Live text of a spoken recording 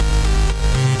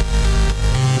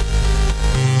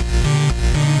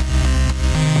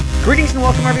Greetings and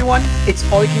welcome, everyone. It's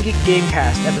All You Can Geek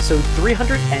Gamecast, episode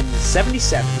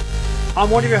 377.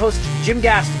 I'm one of your hosts, Jim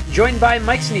Gast, joined by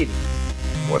Mike Sneeden.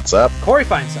 What's up? Corey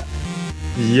Feinstein.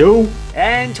 Yo.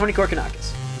 And Tony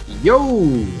Korkanakis. Yo.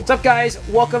 What's up, guys?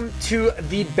 Welcome to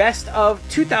the Best of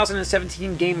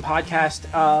 2017 Game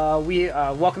Podcast. We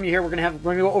welcome you here. We're gonna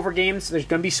go over games. There's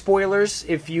gonna be spoilers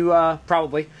if you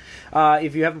probably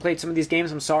if you haven't played some of these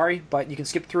games. I'm sorry, but you can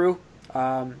skip through.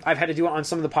 I've had to do it on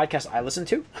some of the podcasts I listen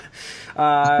to,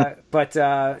 but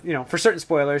for certain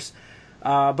spoilers.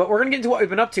 But we're gonna get into what we've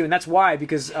been up to, and that's why,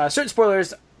 because certain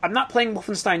spoilers. I'm not playing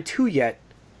Wolfenstein 2 yet.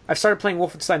 I've started playing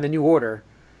Wolfenstein: The New Order.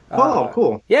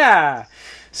 Cool. Yeah.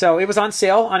 So it was on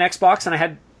sale on Xbox, and I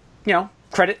had,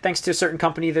 credit thanks to a certain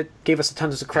company that gave us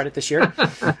tons of credit this year,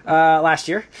 last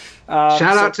year. Shout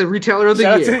out to Retailer of the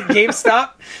Year. Shout out to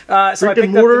GameStop. So Brick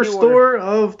and mortar store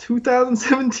of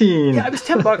 2017. Yeah, it was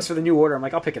 $10 for The New Order. I'm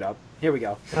like, I'll pick it up. Here we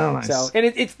go. Oh, nice. So, and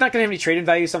it's not going to have any trade-in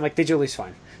value, so I'm like, digitally is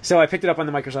fine. So I picked it up on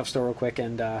the Microsoft Store real quick,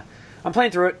 and I'm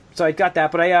playing through it. So I got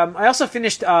that, but I also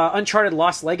finished Uncharted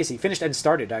Lost Legacy. Finished and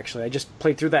started, actually. I just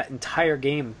played through that entire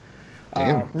game.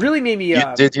 Really made me.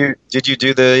 Did you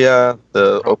do the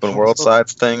open world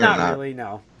sides thing? Not really.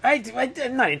 No,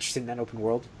 I'm not interested in that open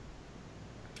world.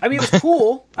 I mean, it was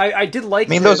cool. I did like. I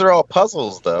mean, those are all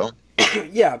puzzles, though.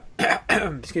 Yeah.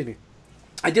 Excuse me.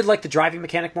 I did like the driving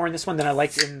mechanic more in this one than I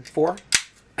liked in 4.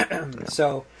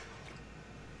 So.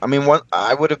 I mean,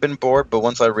 I would have been bored, but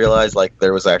once I realized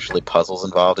there was actually puzzles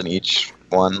involved in each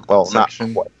one. Well,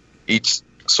 section. Not each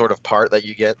sort of part that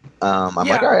you get. I'm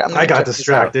like, all right. I got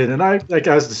distracted, and I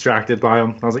was distracted by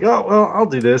them. I was like, oh well, I'll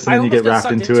do this, and then you get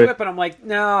wrapped into it. But I'm like,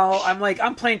 no.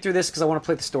 I'm playing through this because I want to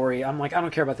play the story. I'm like, I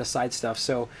don't care about the side stuff.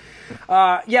 So,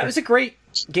 it was a great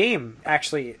game.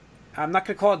 Actually, I'm not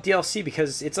going to call it DLC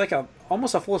because it's like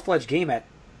almost a full-fledged game at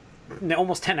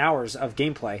almost 10 hours of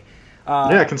gameplay.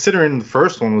 Considering the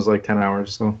first one was like 10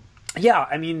 hours. So. Yeah,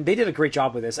 I mean, they did a great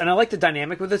job with this, and I like the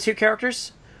dynamic with the two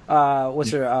characters.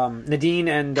 What's her Nadine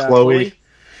and Chloe.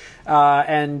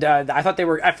 And I thought they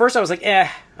were, at first I was like,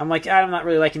 I'm like, I'm not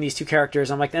really liking these two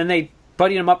characters. I'm like, and they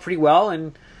buddied them up pretty well,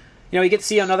 and you get to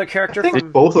see another character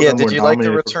from both of them. Did you like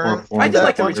the return? I did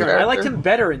like the return. I liked him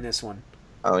better in this one.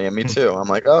 Oh yeah, me too. I'm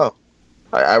like,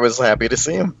 I was happy to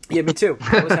see him. Yeah, me too.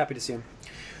 I was happy to see him.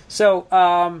 So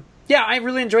I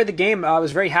really enjoyed the game. I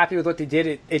was very happy with what they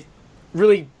did. It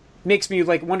really makes me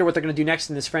wonder what they're going to do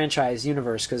next in this franchise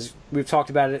universe, because we've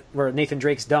talked about it where Nathan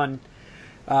Drake's done,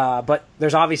 but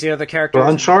there's obviously other characters. Well,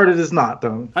 Uncharted is not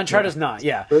done. Uncharted is not,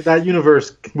 yeah. But that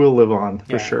universe will live on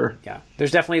for sure. Yeah, there's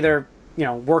definitely they're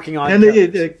working on. And we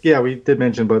did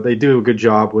mention, but they do a good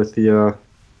job with the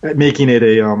making it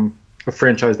a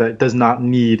franchise that does not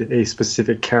need a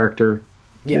specific character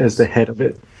as the head of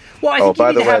it. Well, I think you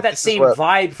need to have that same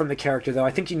vibe from the character, though. I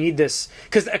think you need this,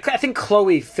 because I think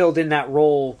Chloe filled in that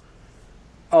role.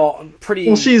 Pretty.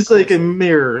 Well, she's closely. Like a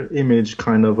mirror image,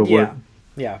 kind of what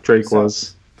Drake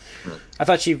was. I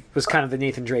thought she was kind of the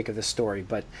Nathan Drake of the story,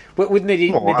 but with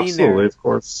Nadine there, of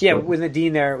course. Yeah, with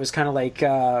Nadine there, it was kind of like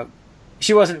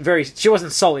she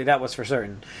wasn't Sully, that was for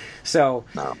certain. So,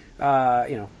 no.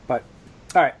 But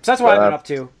all right, so that's what I've been up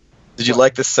to. Did you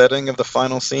like the setting of the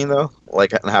final scene, though?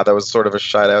 And how that was sort of a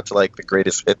shout out to the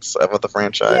greatest hits of the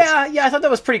franchise. Yeah, I thought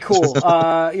that was pretty cool.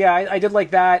 I did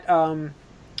like that.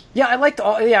 I liked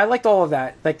all of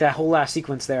that, like that whole last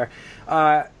sequence there.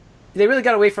 They really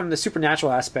got away from the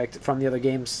supernatural aspect from the other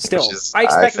games. Still, I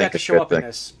expected that to show up in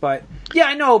this, but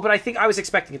I know, but I think I was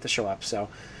expecting it to show up. So,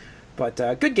 but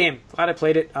good game. Glad I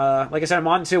played it. Like I said, I'm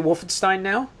on to Wolfenstein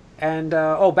now, and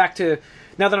back to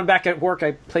now that I'm back at work,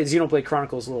 I played Xenoblade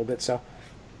Chronicles a little bit. So,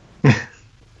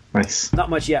 nice. Not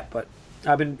much yet, but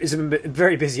I've been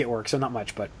very busy at work, so not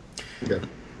much. But good.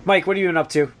 Mike, what have you been up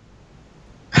to?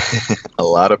 A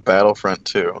lot of Battlefront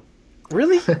 2.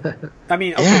 Really? I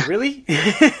mean, okay, really?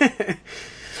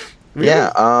 Really?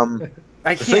 Yeah.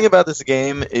 The thing about this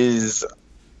game is,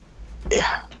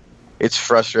 it's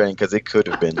frustrating because it could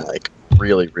have been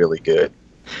really, really good.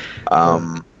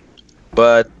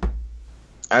 But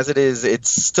as it is,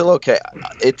 it's still okay.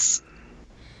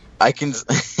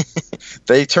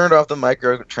 They turned off the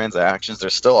microtransactions. They're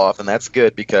still off, and that's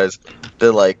good because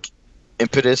the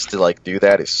impetus to do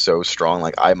that is so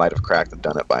strong. I might have cracked and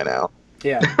done it by now.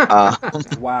 Yeah.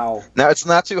 Wow. Now it's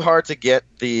not too hard to get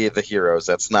the heroes.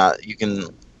 That's not, you can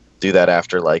do that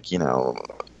after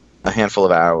a handful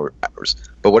of hours.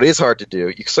 But what is hard to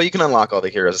do, so you can unlock all the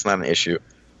heroes. It's not an issue.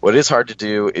 What is hard to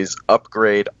do is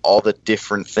upgrade all the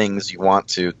different things you want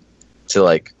to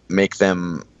make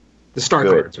them the star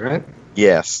good. Cards, right?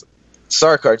 Yes.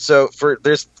 Star cards. So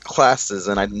there's classes,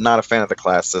 and I'm not a fan of the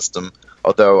class system,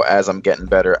 Although as I'm getting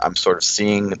better, I'm sort of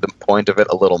seeing the point of it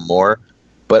a little more.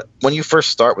 But when you first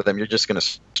start with them, you're just going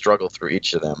to struggle through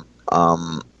each of them.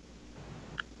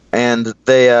 And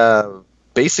they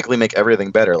basically make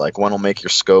everything better. Like, one will make your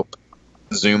scope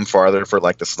zoom farther for,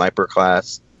 like, the sniper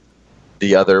class.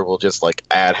 The other will just, like,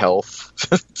 add health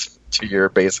to your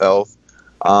base health.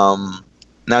 Now,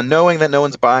 knowing that no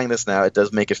one's buying this now, it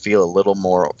does make it feel a little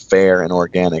more fair and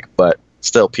organic. But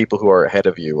still, people who are ahead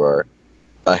of you are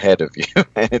ahead of you,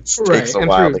 and it takes a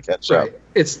while to catch up.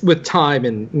 It's with time,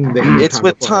 and it's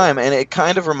with time, and it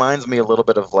kind of reminds me a little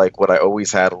bit of like what I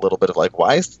always had a little bit of like,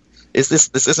 why is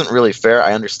this isn't really fair.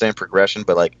 I understand progression,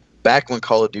 but like back when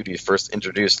Call of Duty first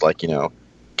introduced like, you know,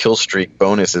 kill streak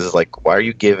bonuses, like, why are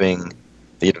you giving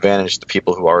the advantage to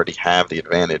people who already have the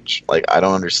advantage? Like, I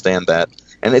don't understand that.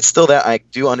 And it's still that I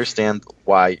do understand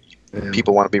why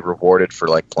people want to be rewarded for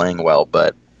like playing well,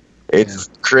 but it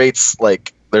creates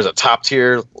like, there's a top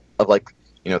tier of, like,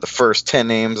 you know, the first 10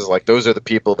 names is like, those are the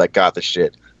people that got the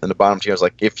shit. And the bottom tier is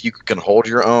like, if you can hold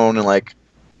your own and like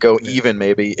go even,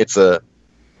 maybe it's a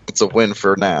win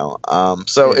for now.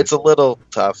 So it's a little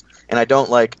tough. And I don't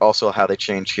like also how they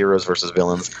change heroes versus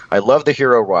villains. I love the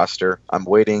hero roster. I'm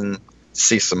waiting to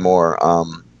see some more.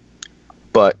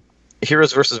 But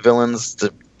heroes versus villains,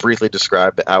 to briefly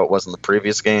describe how it was in the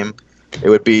previous game, it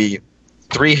would be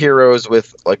 3 heroes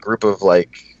with like group of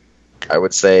like, I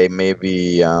would say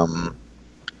maybe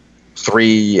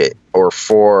 3 or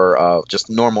 4 just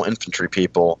normal infantry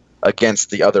people against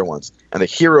the other ones. And the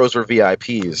heroes were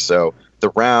VIPs, so the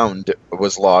round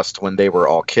was lost when they were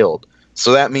all killed.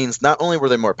 So that means not only were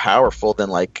they more powerful than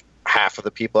like half of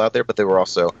the people out there, but they were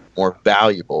also more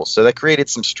valuable. So that created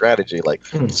some strategy. Like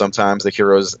sometimes the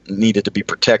heroes needed to be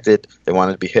protected, they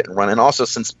wanted to be hit and run. And also,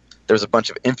 since there was a bunch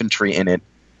of infantry in it,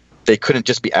 they couldn't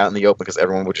just be out in the open because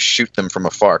everyone would just shoot them from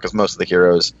afar, because most of the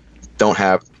heroes don't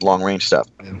have long range stuff.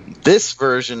 This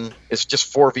version is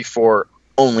just 4v4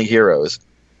 only heroes,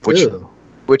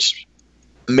 which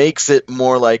makes it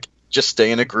more like just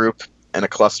stay in a group and a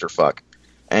clusterfuck.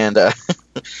 And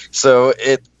so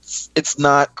it's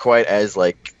not quite as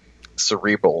like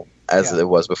cerebral as it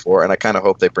was before, and I kind of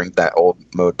hope they bring that old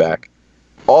mode back.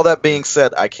 All that being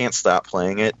said, I can't stop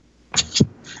playing it.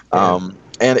 And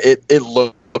it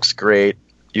looks great.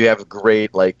 You have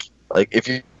great like if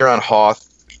you're on Hoth,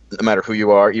 no matter who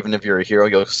you are, even if you're a hero,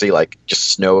 you'll see like just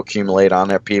snow accumulate on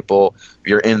their people.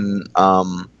 You're in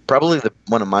probably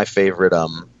one of my favorite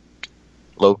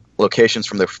locations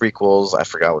from the prequels. I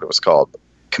forgot what it was called.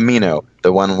 Camino,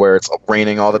 the one where it's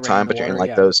raining all the time, but you're in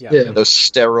like those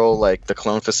sterile, like the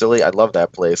clone facility. I love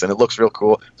that place, and it looks real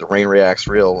cool. The rain reacts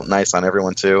real nice on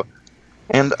everyone too.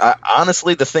 And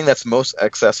honestly, the thing that's most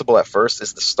accessible at first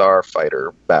is the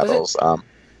starfighter battles.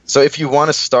 So if you want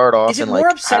to start off and like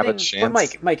have a chance,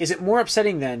 Mike, is it more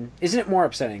upsetting then? Isn't it more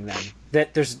upsetting then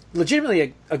that there's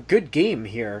legitimately a good game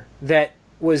here that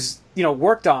was, you know,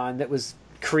 worked on, that was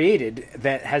created,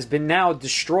 that has been now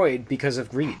destroyed because of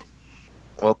greed?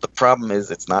 Well, the problem is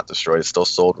it's not destroyed. It's still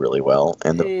sold really well,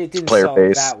 and the it didn't player sell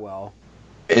base that well.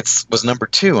 It was number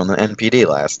 2 on the NPD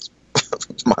last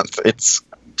month. It's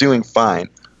doing fine,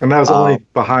 and that was only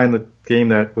behind the game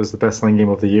that was the best-selling game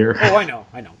of the year. Oh, I know.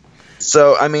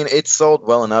 So, I mean, it's sold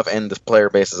well enough, and the player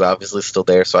base is obviously still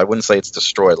there, so I wouldn't say it's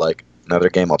destroyed like another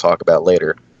game I'll talk about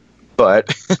later.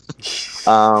 But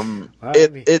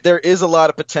there is a lot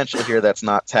of potential here that's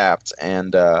not tapped,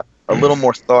 and a little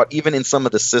more thought, even in some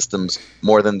of the systems,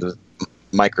 more than the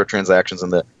microtransactions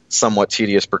and the somewhat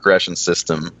tedious progression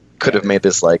system, could have made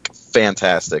this like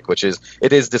fantastic,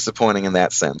 it is disappointing in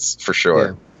that sense, for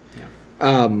sure.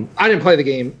 I didn't play the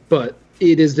game, but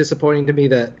it is disappointing to me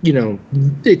that, you know,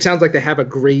 it sounds like they have a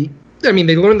great... I mean,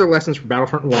 they learned their lessons from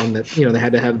Battlefront 1 that, you know, they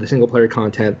had to have the single-player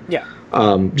content.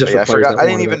 I forgot. I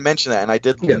didn't even mention that, and I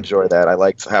did enjoy that. I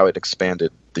liked how it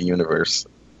expanded the universe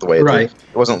the way it did.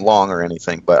 It wasn't long or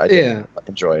anything, but I did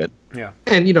enjoy it. Yeah.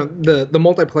 And, you know, the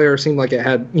multiplayer seemed like it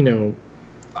had, you know,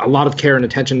 a lot of care and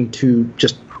attention to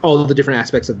just all of the different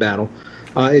aspects of battle.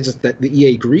 It's just that the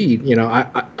EA greed, you know,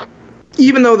 I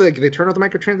even though they turn out the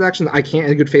microtransactions, I can't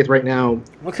in good faith right now.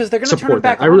 Well, because they're going to turn it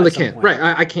back. I really can't. Right,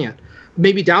 I can't.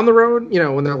 Maybe down the road, you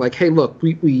know, when they're like, "Hey, look,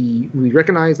 we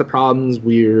recognize the problems.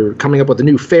 We're coming up with a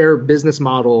new fair business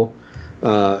model."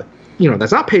 You know,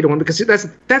 that's not pay to win, because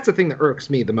that's the thing that irks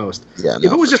me the most. Yeah,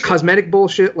 if it was just cosmetic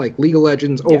bullshit like League of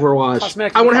Legends, Overwatch,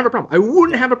 I wouldn't have a problem. I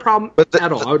wouldn't have a problem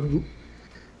at all.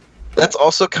 That's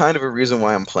also kind of a reason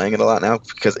why I'm playing it a lot now,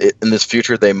 because in this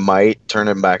future they might turn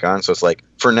it back on. So it's like,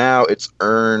 for now, it's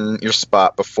earn your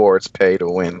spot before it's pay to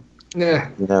win. Yeah,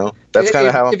 you know, that's kind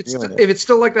of how I'm feeling. If it's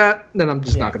still like that, then I'm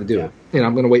just not going to do it. You know,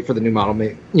 I'm going to wait for the new model.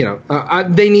 You know,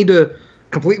 they need to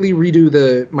completely redo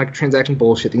the microtransaction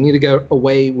bullshit. They need to go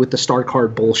away with the star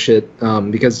card bullshit,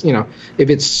 because, you know, if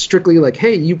it's strictly like,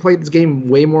 hey, you played this game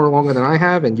way more longer than I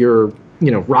have, and your,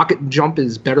 you know, rocket jump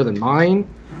is better than mine,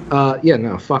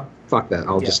 fuck that.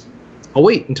 I'll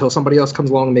wait until somebody else comes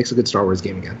along and makes a good Star Wars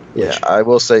game again. Yeah, I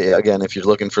will say, again, if you're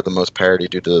looking for the most parity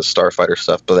due to the Starfighter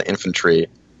stuff, but the infantry,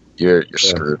 you're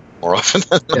screwed more often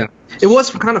than not. Yeah. It was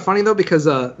kind of funny, though, because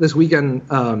this weekend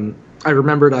I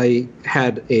remembered I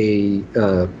had a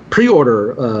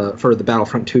pre-order for the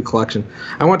Battlefront 2 collection.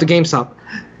 I went to GameStop,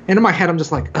 and in my head I'm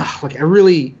just like, ugh, like I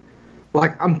really...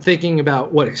 Like, I'm thinking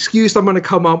about what excuse I'm going to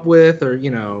come up with, or,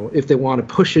 you know, if they want to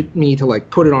push me to, like,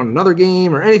 put it on another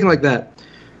game or anything like that.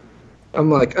 I'm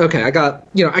like, okay, I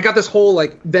got this whole,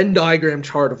 like, Venn diagram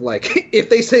chart of, like, if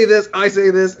they say this, I say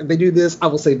this. If they do this, I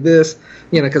will say this.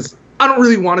 You know, because I don't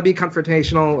really want to be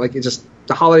confrontational. Like, it's just,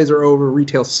 the holidays are over,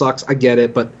 retail sucks, I get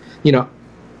it. But, you know,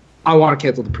 I want to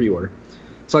cancel the pre-order.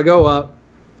 So I go up.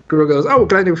 Girl goes, oh, what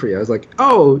can I do for you? I was like,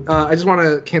 I just want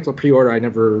to cancel a pre-order I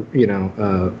never,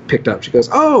 picked up. She goes,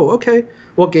 oh, okay.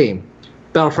 What game?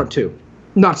 Battlefront 2.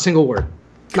 Not a single word.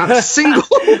 Not a single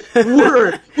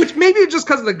word. Which maybe just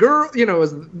because the girl, you know,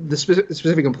 was the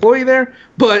specific employee there.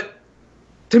 But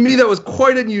to me, that was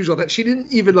quite unusual that she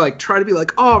didn't even, like, try to be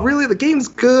like, oh, really? The game's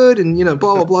good, and, you know,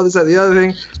 blah, blah, blah, this, that, the other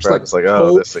thing. It's like,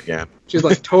 oh, this again. She's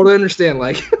like, totally understand.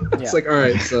 Like, it's like, all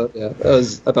right. So, yeah, I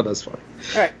thought that was funny.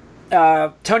 All right.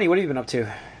 Tony, what have you been up to?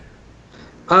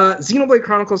 Xenoblade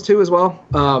Chronicles 2 as well.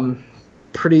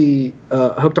 Pretty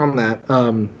hooked on that.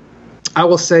 I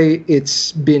will say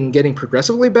it's been getting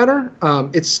progressively better.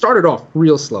 It started off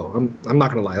real slow. I'm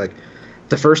not gonna lie. Like,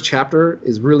 the first chapter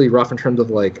is really rough in terms of,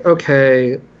 like,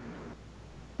 okay,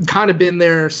 kind of been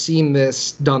there, seen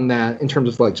this, done that, in terms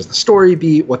of, like, just the story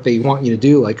beat, what they want you to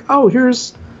do. Like, oh,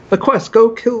 here's a quest,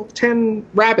 go kill 10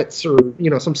 rabbits, or, you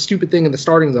know, some stupid thing in the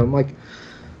starting zone. I'm like,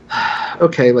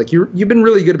 okay, like, you've been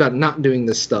really good about not doing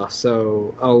this stuff,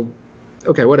 so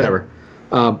okay, whatever.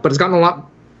 But it's gotten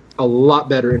a lot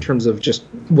better in terms of just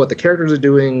what the characters are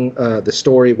doing, the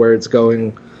story, where it's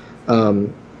going,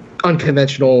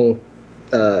 unconventional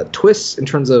twists in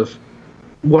terms of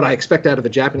what I expect out of a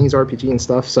Japanese RPG and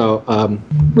stuff. So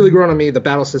really grown on me. The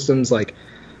battle systems, like,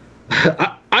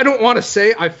 I don't want to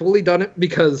say I've fully done it,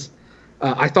 because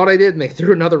I thought I did, and they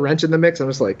threw another wrench in the mix. I'm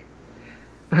just like,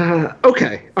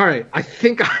 okay, all right, I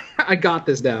think I got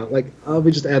this down. Like, let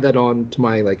me just add that on to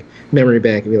my, like, memory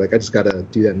bank and be like, I just got to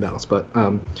do that in battles. But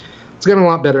it's gotten a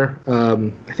lot better.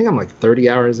 I think I'm like 30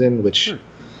 hours in, which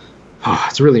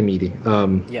it's really meaty.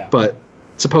 Yeah. But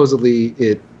supposedly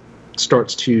it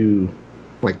starts to,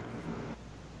 like,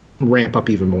 ramp up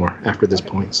even more after this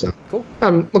point. So cool.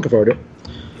 I'm looking forward to it.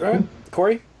 All right,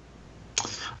 Corey?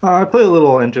 I played a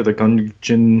little Enter the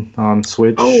Gungeon on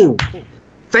Switch. Oh, cool.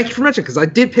 Thank you for mentioning, because I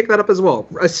did pick that up as well.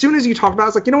 As soon as you talked about it, I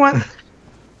was like, you know what?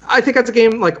 I think that's a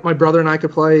game, like, my brother and I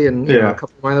could play, and you know, a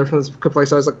couple of my other friends could play.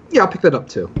 So I was like, yeah, I'll pick that up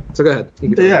too. So go ahead.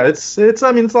 Yeah, it's a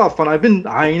lot of fun. I've been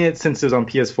eyeing it since it was on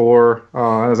PS4.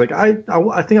 I was like, I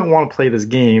think I want to play this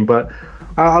game, but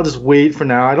I'll just wait for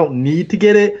now. I don't need to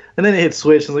get it. And then it hit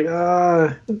Switch. I was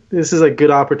like, this is a good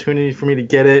opportunity for me to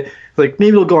get it. Like,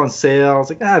 maybe it'll go on sale. I was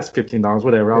like, it's $15,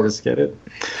 whatever. I'll just get it.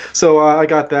 So I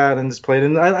got that and just played it.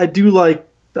 And I do like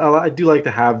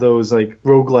to have those, like,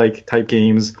 roguelike type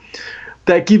games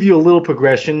that give you a little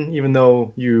progression. Even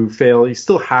though you fail, you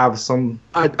still have some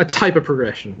a type of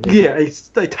progression. Yeah,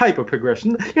 a type of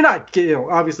progression. You're not,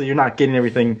 obviously you're not getting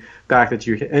everything back that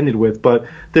you ended with, but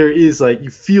there is, like, you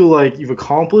feel like you've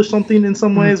accomplished something in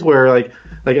some ways, where like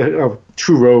a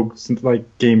true rogue, like,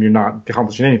 game, you're not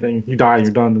accomplishing anything. You die,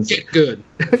 you're done. Get good.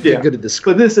 Yeah. Get good at this.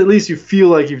 But this, at least you feel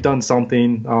like you've done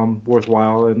something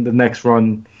worthwhile in the next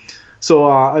run. So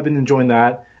I've been enjoying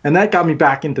that. And that got me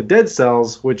back into Dead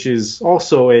Cells, which is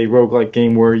also a roguelike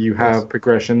game where you have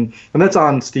progression. And that's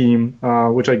on Steam,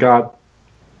 which I got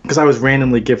because I was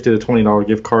randomly gifted a $20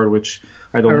 gift card, which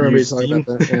I don't use Steam.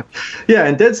 About that, yeah. Yeah,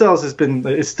 and Dead Cells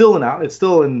it's still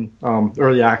in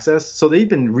early access. So they've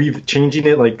been changing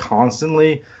it, like,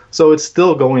 constantly. So it's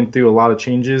still going through a lot of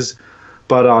changes.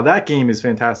 But that game is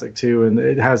fantastic too, and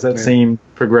it has that same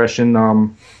progression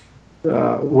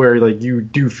where, like, you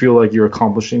do feel like you're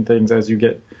accomplishing things as you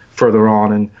get further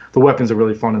on, and the weapons are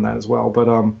really fun in that as well. But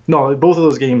no, both of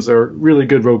those games are really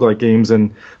good roguelike games,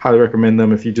 and highly recommend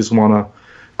them if you just want to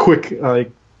do a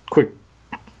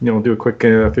quick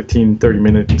 15-30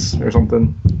 minutes or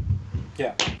something.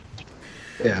 Yeah.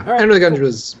 Yeah. Right. Enter the Gungeon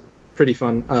was pretty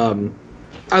fun.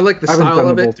 I like the style of it. I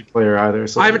haven't done the multiplayer either.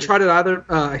 So I haven't tried it either.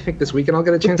 I think this weekend I'll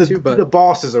get a chance to. But the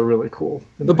bosses are really cool.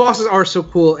 The bosses are so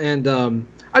cool, and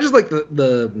I just like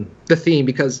the theme,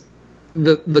 because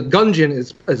the gungeon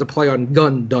is a play on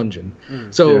gun dungeon.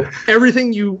 So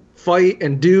everything you fight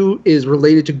and do is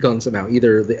related to guns somehow.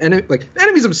 Either the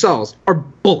enemies themselves are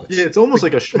bullets. Yeah, it's almost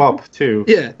like a shmup too.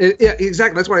 Yeah,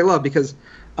 exactly. That's what I love because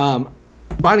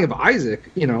Binding of Isaac,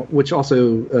 which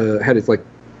also had its like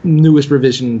newest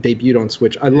revision debuted on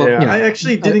Switch. I love. Yeah, I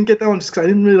actually didn't get that one just because I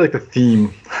didn't really like the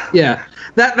theme. Yeah,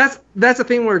 that's a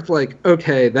theme where it's like,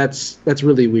 okay, that's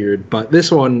really weird, but this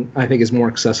one I think is more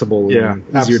accessible. Yeah,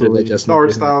 and easier to digest. The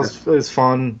art style is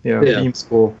fun. Yeah, the theme's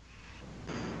cool.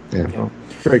 Yeah,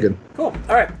 very good. Cool.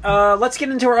 All right, let's get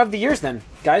into our of the years then,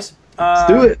 guys. Let's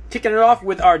do it. Kicking it off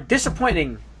with our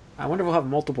disappointing. I wonder if we'll have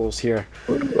multiples here.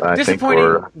 I think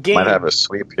we might have a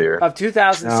sweep here. Of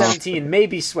 2017,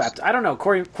 maybe swept. I don't know.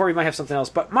 Corey might have something else,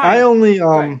 but mine. I only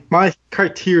my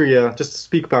criteria, just to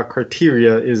speak about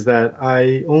criteria, is that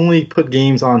I only put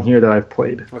games on here that I've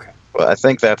played. Okay. Well, I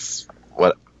think that's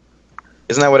what.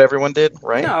 Isn't that what everyone did,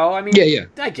 right? No, I mean, yeah.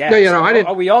 I guess. No, I didn't.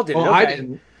 Oh, we all did. Oh, okay. I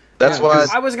didn't. That's why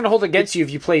I wasn't going to hold it against you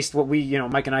if you placed what we,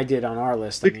 Mike and I did on our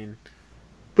list. I mean,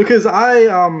 because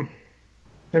I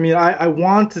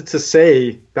wanted to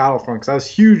say Battlefront because I was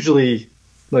hugely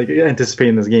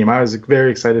anticipating this game. I was very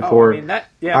excited for it.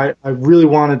 I really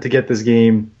wanted to get this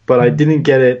game, but I didn't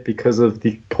get it because of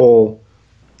the poll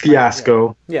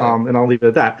fiasco. Yeah. And I'll leave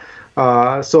it at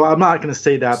that. So I'm not going to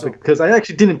say that because I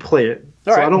actually didn't play it.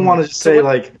 So I don't want to just say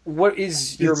what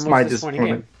is your most disappointing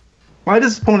game? My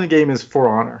disappointing game is For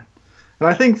Honor. And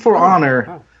I think For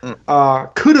Honor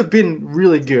could have been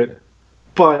really good,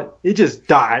 but it just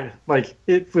died.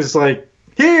 It was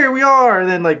here we are, and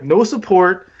then no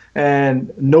support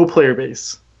and no player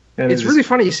base. And it's really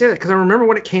funny you say that because I remember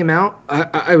when it came out,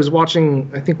 I was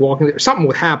watching, I think something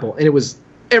with Apple, and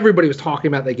everybody was talking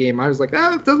about that game. I was like,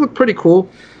 that does look pretty cool.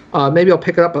 Maybe I'll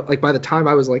pick it up. But by the time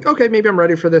I was like, okay, maybe I'm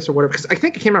ready for this or whatever, because I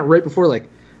think it came out right before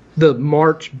the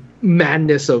March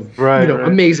madness of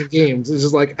amazing games. It's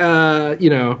just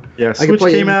yeah, Switch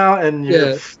came out and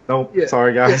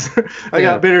sorry guys, I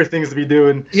got better things to be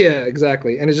doing. Yeah,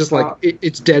 exactly. And it's just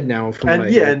it's dead now.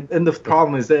 And the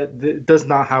problem is that it does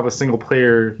not have a single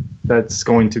player that's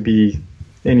going to be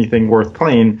anything worth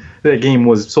playing. That game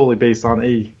was solely based on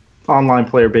a online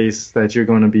player base that you're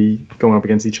going to be going up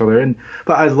against each other.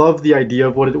 But I love the idea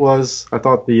of what it was. I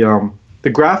thought the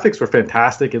graphics were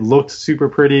fantastic. It looked super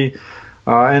pretty,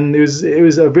 and it was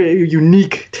a very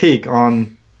unique take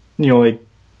on a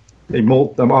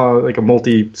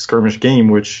multi skirmish game,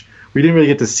 which we didn't really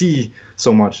get to see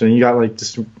so much. And you got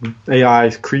just AI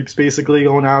creeps basically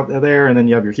going out there, and then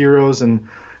you have your heroes, and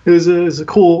it was a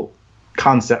cool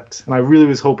concept. And I really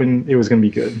was hoping it was going to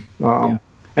be good.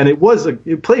 And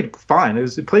it played fine.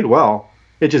 It played well.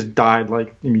 It just died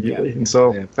immediately, and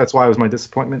so that's why it was my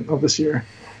disappointment of this year.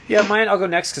 Yeah, mine. I'll go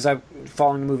next because I'm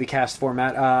following the movie cast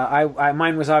format.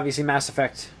 Mine was obviously Mass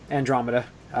Effect Andromeda,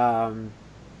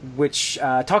 which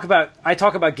I talk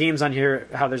about games on here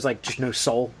how there's just no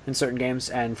soul in certain games,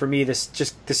 and for me this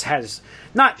has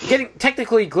not getting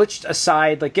technically glitched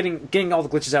aside, getting all the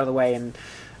glitches out of the way and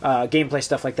gameplay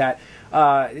stuff like that.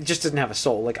 It just doesn't have a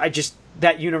soul.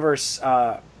 That universe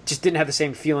just didn't have the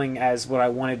same feeling as what I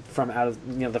wanted from out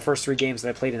of the first 3 games that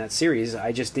I played in that series.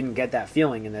 I just didn't get that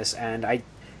feeling in this, and I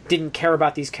didn't care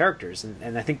about these characters,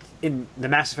 and I think in the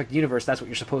Mass Effect universe that's what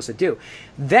you're supposed to do.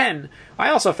 Then I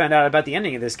also found out about the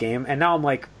ending of this game, and now I'm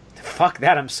like, fuck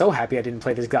that, I'm so happy I didn't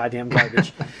play this goddamn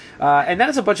garbage. And that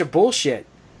is a bunch of bullshit.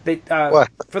 For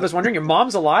those wondering, your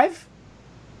mom's alive?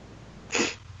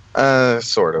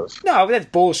 Sort of. No, that's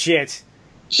bullshit.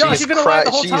 She's been alive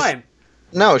the whole time.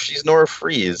 No, she's Nora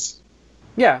Freeze.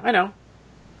 Yeah, I know.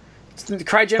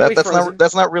 Cryogenically frozen.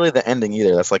 That's not really the ending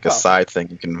either. That's a side thing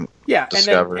you can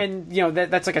discover. And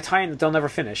that's a tie-in that they'll never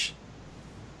finish.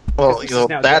 Well,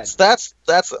 that's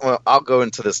well, I'll go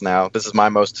into this now. This is my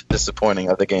most disappointing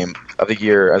of the game of the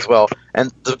year as well.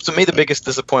 And to me, the biggest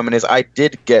disappointment is I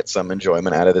did get some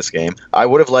enjoyment out of this game. I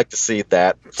would have liked to see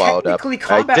that followed up. Technically,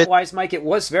 combat-wise, Mike, it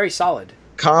was very solid.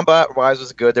 Combat-wise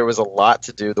was good. There was a lot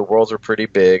to do. The worlds were pretty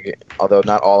big, although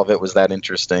not all of it was that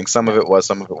interesting. Some of it was,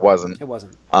 some of it wasn't. It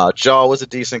wasn't. Jaw was a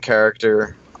decent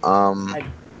character,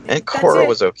 and Cora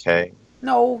was okay.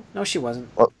 No, she wasn't.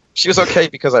 Well, she was okay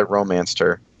because I romanced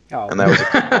her. Oh. And that was a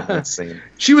good romance scene.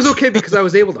 She was okay because I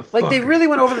was able to fuck they really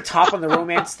went over the top on the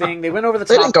romance thing. They went over the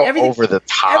top. They didn't go over the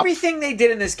top. Everything they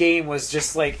did in this game was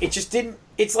just it just didn't.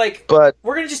 It's but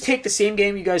we're going to just take the same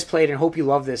game you guys played and hope you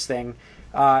love this thing.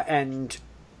 And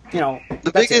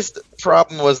the biggest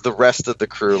problem was the rest of the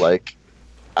crew.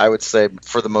 I would say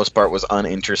for the most part was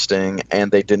uninteresting,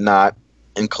 and they did not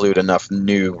include enough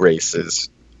new races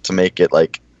to make it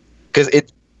because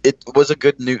it was a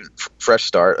good new fresh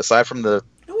start. Aside from the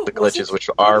the glitches, which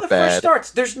are when the first bad.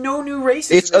 starts, there's no new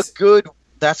races. It's a good.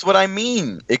 That's what I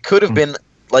mean. It could have been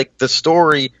like the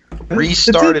story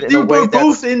restarted in a way we're that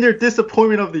both in their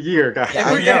disappointment of the year, guys. Yeah,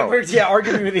 I know. we're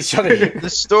arguing with each other here. the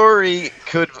story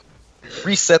could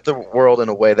reset the world in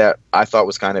a way that I thought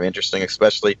was kind of interesting,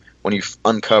 especially when you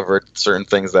uncovered certain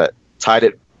things that tied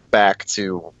it back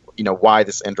to why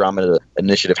this Andromeda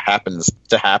initiative happens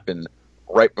to happen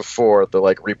right before the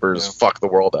Reapers fuck the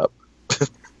world up,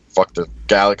 fuck the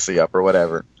galaxy up or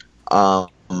whatever.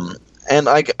 And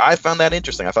I found that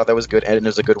interesting. I thought that was good, and it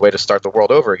was a good way to start the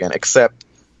world over again. Except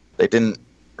they didn't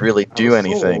really do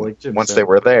anything once they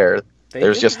were there. There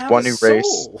was just one new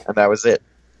race, and that was it.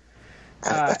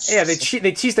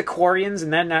 They tease the Quarians,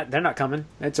 and they're not coming.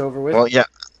 It's over with. Well, yeah.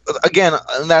 Again,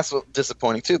 and that's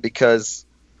disappointing too, because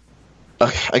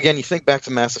again, you think back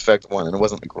to Mass Effect 1, and it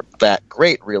wasn't that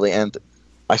great, really. And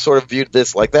I sort of viewed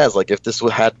this like that, as like if this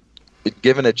had been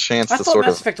given a chance to sort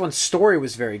of... Mass Effect 1's story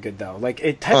was very good, though.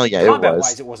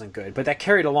 Combat-wise, it wasn't good, but that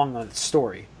carried along the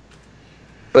story.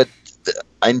 But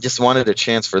I just wanted a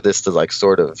chance for this to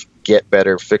sort of get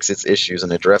better, fix its issues,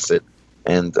 and address it.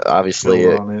 And obviously,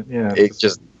 it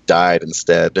just died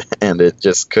instead, and it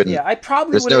just couldn't... Yeah, I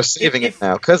probably There's no saving it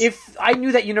now. Cause if I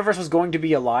knew that universe was going to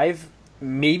be alive,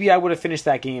 maybe I would have finished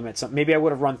that game maybe I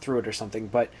would have run through it or something,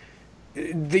 but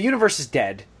the universe is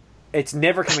dead. It's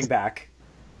never coming back.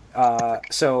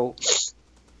 So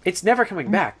it's never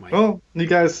coming back, Mike. Well, you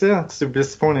guys, it's super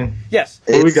disappointing. Yes.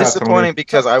 It's disappointing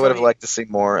because I would have liked to see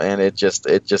more, and it just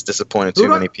disappointed too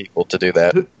many people to do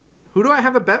that. Who do I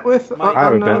have a bet with? I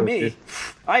have a bet with me.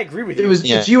 I agree with you.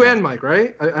 It's you and Mike,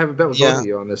 right? I have a bet with both of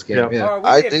you on this game.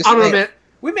 Yeah.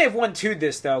 We may have 1-2'd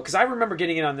this, though, because I remember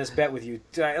getting in on this bet with you.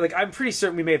 I'm pretty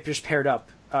certain we may have just paired up,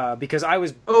 because I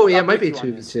was... Oh, yeah, it might be a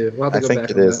 2v2. We'll have to go back. I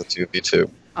think it is a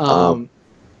 2v2.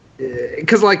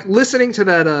 Because listening to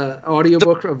that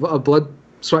audiobook of Blood,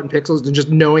 Sweat, and Pixels, and just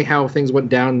knowing how things went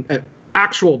down at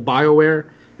actual BioWare,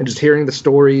 and just hearing the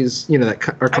stories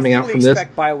that are coming out from this... I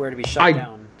expect BioWare to be shut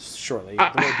down shortly,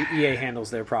 the way the EA handles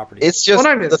their property. It's just,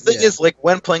 the thing is,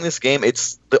 when playing this game,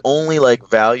 it's the only,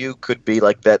 value could be,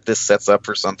 that this sets up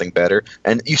for something better,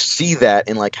 and you see that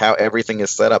in, how everything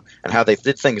is set up, and how they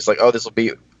did things, this will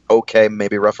be okay,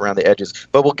 maybe rough around the edges,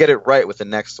 but we'll get it right with the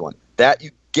next one. That,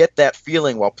 you get that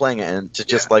feeling while playing it, and to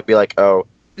just, be like, oh,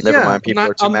 never mind, people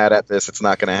are too mad at this, it's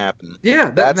not going to happen.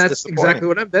 Yeah, that's exactly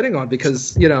what I'm betting on,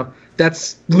 because,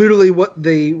 that's literally what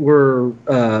they were...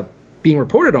 being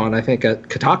reported on, I think, at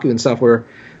Kotaku and stuff, where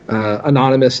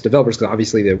anonymous developers, because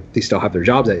obviously they still have their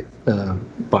jobs at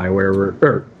BioWare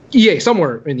or EA,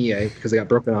 somewhere in EA, because they got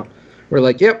broken up. We're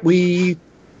like, yep,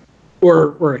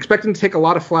 we're expecting to take a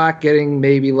lot of flack, getting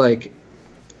maybe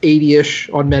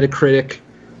 80-ish on Metacritic,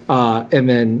 and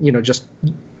then just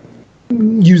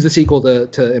use the sequel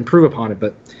to improve upon it.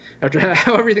 But after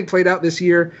how everything played out this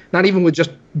year, not even with just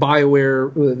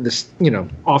BioWare, this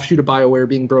offshoot of BioWare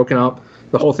being broken up,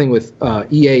 the whole thing with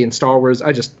EA and Star Wars,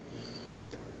 I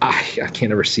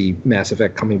can't ever see Mass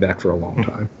Effect coming back for a long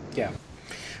time.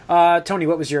 Yeah. Tony,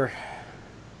 what was your...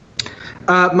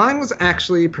 Mine was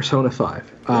actually Persona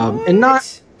 5. And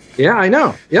not... Yeah, I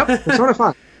know. Yep, Persona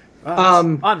 5.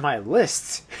 On my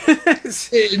list.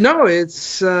 No,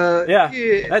 it's...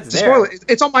 that's there.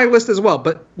 It's on my list as well,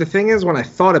 but the thing is, when I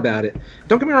thought about it,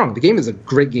 don't get me wrong, the game is a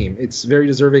great game. It's very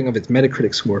deserving of its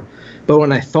Metacritic score. But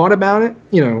when I thought about it,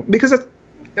 because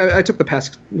I took the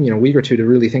past week or two to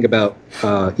really think about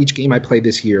each game I played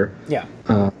this year. Yeah.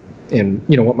 And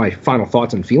what my final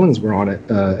thoughts and feelings were on it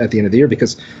at the end of the year,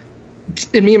 because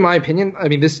in my opinion, I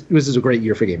mean, this is a great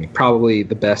year for gaming. Probably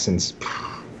the best since,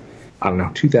 I don't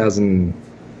know,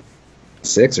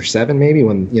 2006 or 7 maybe,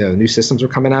 when new systems were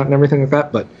coming out and everything like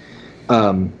that. But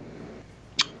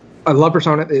I love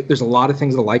Persona. There's a lot of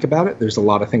things to like about it. There's a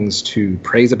lot of things to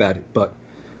praise about it. But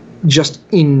just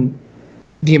in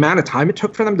the amount of time it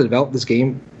took for them to develop this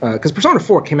game, because Persona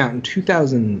 4 came out in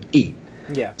 2008.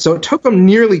 Yeah. So it took them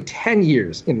nearly 10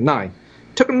 years, 9. It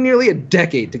took them nearly a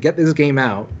decade to get this game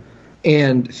out.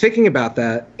 And thinking about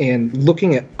that and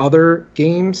looking at other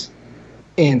games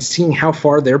and seeing how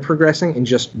far they're progressing in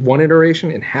just one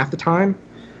iteration in half the time,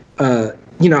 I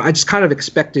just kind of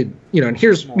expected, and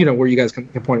here's, where you guys can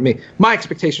point at me. My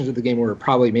expectations of the game were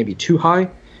probably maybe too high,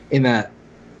 in that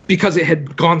because it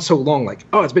had gone so long,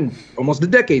 it's been almost a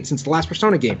decade since the last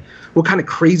Persona game. What kind of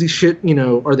crazy shit,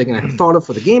 are they going to have thought of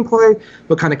for the gameplay?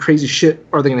 What kind of crazy shit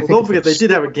are they going to think? Don't forget, they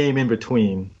did have a game in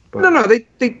between. But... No,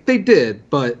 they did,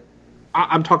 but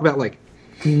I'm talking about,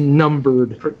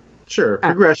 numbered...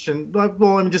 progression.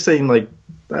 Well, I'm just saying,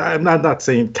 I'm not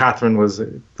saying Catherine was, a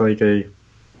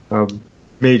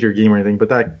major game or anything, but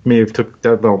that may have took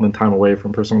development time away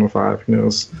from Persona 5. Who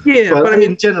knows? Yeah, but I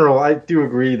mean, in general, I do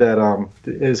agree that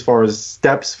as far as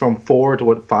steps from 4 to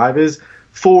what 5 is,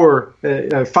 5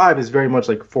 is very much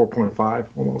like 4.5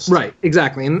 almost. Right,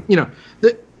 exactly. And,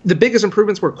 the biggest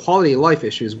improvements were quality of life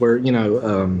issues where,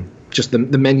 just the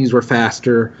menus were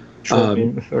faster.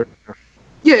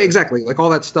 Yeah, exactly. Like all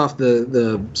that stuff,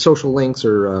 the social links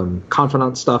or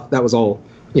confidant stuff, that was all,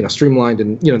 streamlined.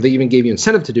 And, they even gave you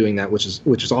incentive to doing that, which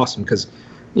is awesome because,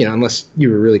 unless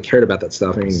you really cared about that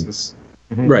stuff, I mean,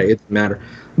 right, it didn't matter.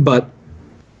 But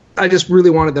I just really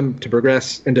wanted them to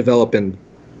progress and develop and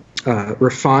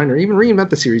refine or even reinvent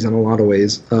the series in a lot of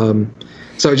ways.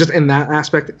 So just in that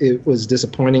aspect, it was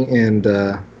disappointing, and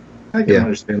I can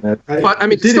understand that. But I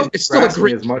mean, it's still a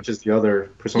great as much as the other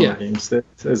Persona games.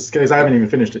 Because I haven't even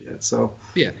finished it yet. So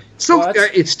yeah,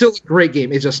 it's still a great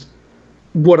game. It's just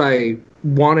what I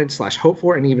wanted / hoped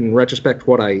for, and even in retrospect,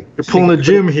 what I you're pulling a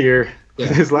Jim here. Yeah.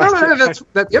 His last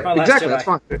yep, exactly. That's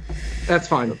fine. That's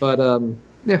fine. But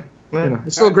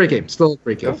it's still a great game. Still a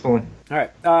great game. Definitely. All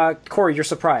right, Corey, your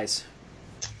surprise.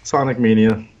 Sonic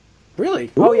Mania.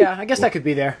 Really? Ooh. Oh yeah, I guess that could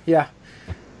be there. Yeah,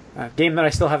 game that I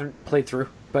still haven't played through,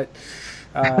 but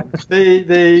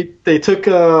they took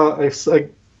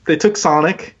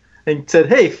Sonic and said,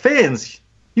 "Hey, fans,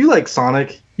 you like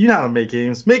Sonic? You know how to make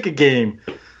games. Make a game."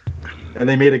 And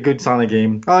they made a good Sonic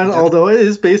game, although it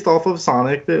is based off of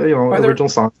Sonic, original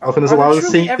Sonic stuff, and there's a lot of the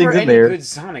same things in there. Good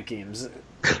Sonic games.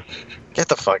 Get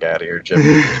the fuck out of here, Jim.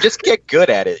 Just get good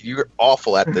at it. You're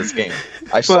awful at this game.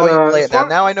 I saw you play it.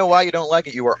 Now I know why you don't like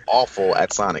it. You were awful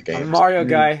at Sonic games. I'm a Mario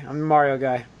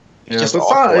guy. Yeah, just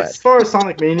as far as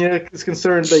Sonic Mania is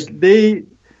concerned, like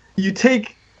you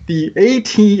take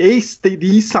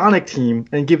the Sonic team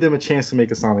and give them a chance to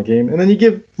make a Sonic game, and then you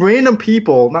give random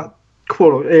people, not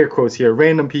quote air quotes here,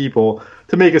 random people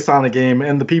to make a Sonic game,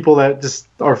 and the people that just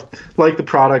are like the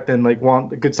product and like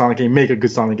want a good Sonic game make a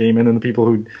good Sonic game, and then the people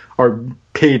who are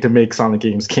paid to make Sonic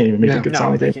games can't even make a good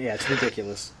Sonic game. Yeah, it's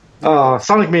ridiculous.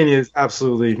 Sonic Mania is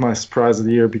absolutely my surprise of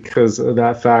the year because of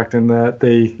that fact and that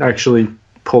they actually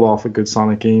pulled off a good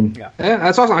Sonic game. Yeah,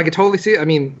 that's awesome. I could totally see it. I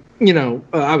mean,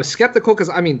 I was skeptical because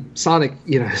Sonic,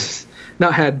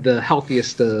 not had the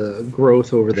healthiest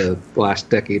growth over the last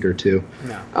decade or two.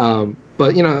 No.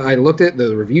 But I looked at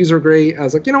the reviews are great. I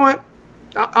was like, you know what,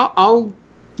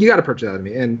 you got to purchase that of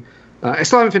me. And I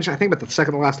still haven't finished. I think about the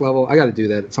second to last level. I got to do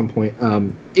that at some point.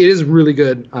 It is really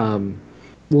good.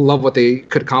 Love what they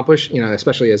could accomplish.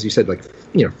 Especially as you said, like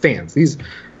fans. These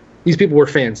people were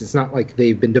fans. It's not like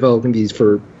they've been developing these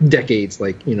for decades,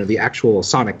 like the actual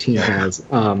Sonic team has.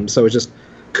 So it's just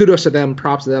kudos to them,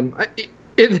 props to them.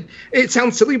 It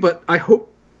sounds silly, but I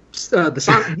hope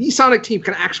the Sonic team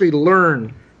can actually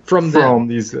learn from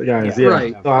these guys. Yeah,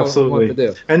 right. Oh,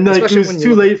 absolutely. And like, it was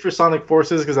too late for Sonic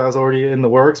Forces because I was already in the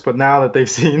works. But now that they've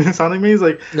seen Sonic Mania, it's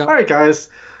like, all right, guys,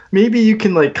 maybe you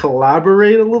can like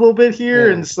collaborate a little bit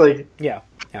here and just like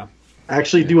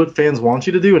actually do what fans want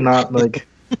you to do and not like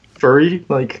furry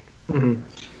like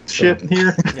shit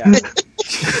here.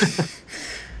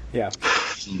 Yeah.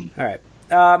 All right.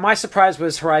 My surprise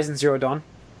was Horizon Zero Dawn.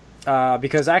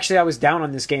 Because actually I was down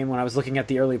on this game when I was looking at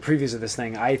the early previews of this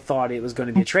thing. I thought it was going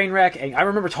to be a train wreck, and I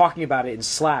remember talking about it in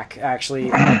Slack,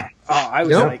 actually. I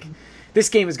was like, this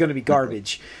game is going to be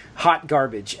garbage. Hot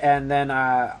garbage. And then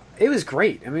it was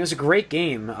great. I mean, it was a great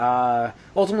game.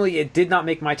 Ultimately, it did not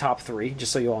make my top 3,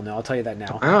 just so you all know. I'll tell you that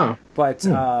now. Oh. But,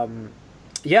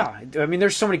 yeah, I mean,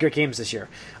 there's so many great games this year.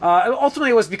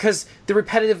 Ultimately, it was because the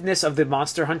repetitiveness of the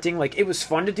monster hunting, like, it was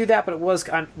fun to do that, but it was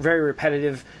very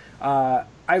repetitive.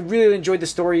 I really enjoyed the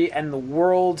story and the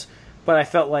world, but I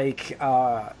felt like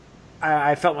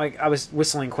I felt like I was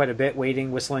whistling quite a bit,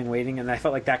 whistling, and I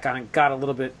felt like that got a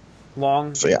little bit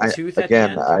long. So I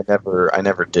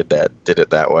never did it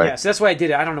that way. Yeah, so that's why I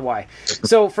did it. I don't know why.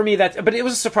 So for me, but it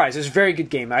was a surprise. It was a very good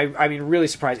game. I mean, really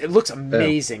surprised. It looks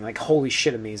amazing, like holy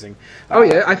shit, amazing.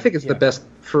 I think it's the best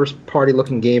first party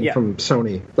looking game from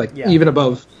Sony, like even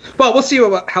above. Well, we'll see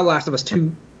how Last of Us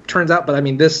 2 turns out, but I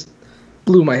mean this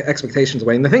blew my expectations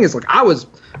away. And the thing is, like,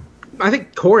 I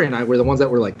think Corey and I were the ones that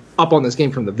were like up on this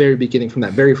game from the very beginning, from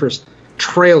that very first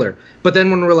trailer. But then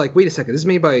when we're like, wait a second, this is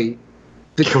made by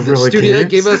the studio that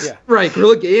gave us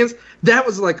Guerrilla Games. That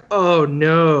was like, oh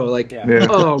no, like,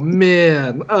 oh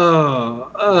man,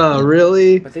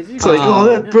 really? But they it's like,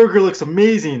 that burger looks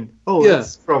amazing. Oh,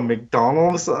 that's from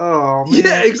McDonald's. Oh, man.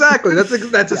 Yeah, exactly. That's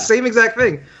the same exact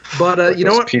thing. But you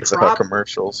know what? Pizza Hut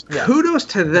commercials. Kudos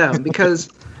to them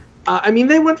because. I mean,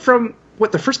 they went from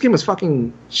the first game was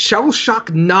fucking Shell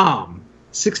Shock Nom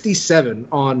 67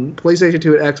 on PlayStation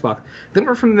 2 and Xbox. Then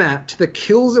we're from that to the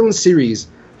Killzone series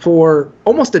for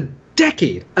almost a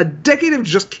decade of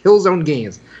just Killzone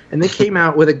games, and they came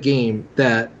out with a game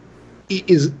that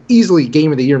is easily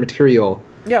Game of the Year material.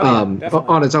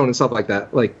 On its own and stuff like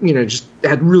that. Like, just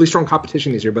had really strong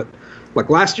competition this year. But like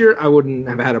last year, I wouldn't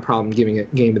have had a problem giving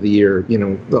it Game of the Year,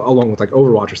 along with like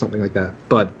Overwatch or something like that.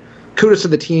 But kudos to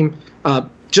the team.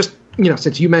 Just,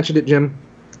 since you mentioned it, Jim,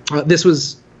 this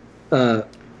was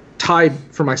tied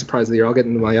for my surprise of the year. I'll get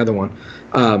into my other one.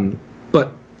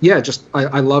 But yeah, just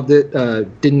I loved it.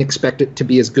 Didn't expect it to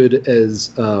be as good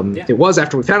as it was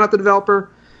after we found out the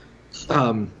developer.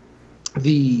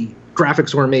 The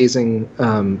graphics were amazing.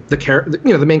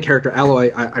 The main character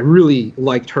Aloy, I really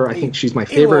liked her. I think she's my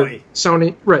favorite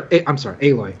Sony. Right? I'm sorry,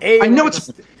 Aloy. Aloy. I know it's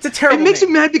a terrible. It makes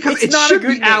name. me mad because it should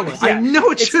be Aloy. Yeah. I know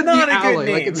it should be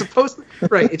Aloy. Like it's supposed to.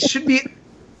 Right? It should be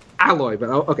Aloy, but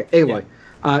okay, Aloy.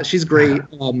 Yeah. She's great.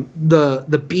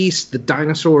 The beast, the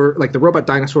dinosaur, like the robot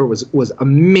dinosaur, was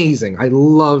amazing. I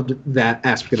loved that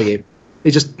aspect of the game.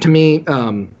 It just, to me,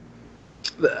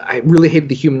 I really hated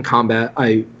the human combat.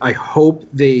 I hope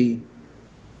they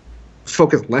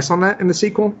focus less on that in the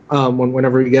sequel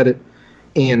whenever you get it.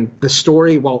 And the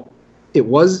story, while it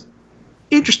was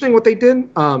interesting what they did,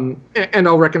 and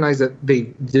I'll recognize that they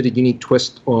did a unique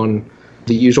twist on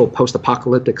the usual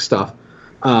post-apocalyptic stuff,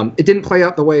 it didn't play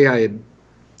out the way I had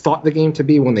thought the game to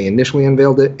be when they initially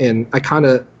unveiled it. And I kind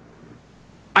of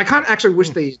actually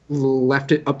wish they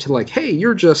left it up to like, hey,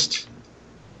 you're just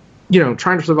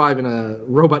trying to survive in a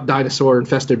robot dinosaur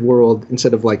infested world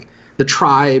instead of like the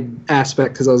tribe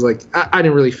aspect. Cause I was like, I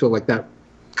didn't really feel like that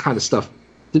kind of stuff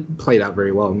played out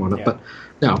very well and whatnot, but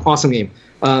no, awesome game.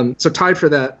 So tied for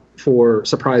that for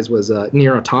surprise was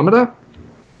Nier Automata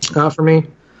for me.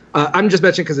 I'm just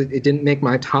mentioning cause it didn't make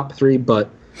my top 3, but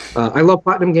I love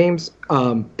Platinum games.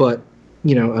 But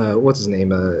what's his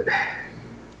name?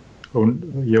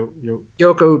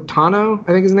 Yoko Tano, I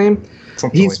think his name.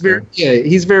 He's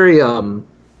very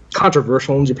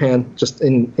controversial in Japan, just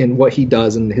in what he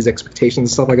does and his expectations and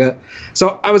stuff like that.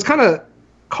 So I was kind of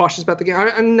cautious about the game.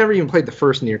 I never even played the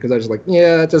first Nier because I was like,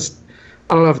 I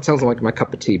don't know if it sounds like my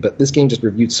cup of tea. But this game just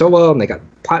reviewed so well, and they got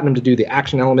Platinum to do the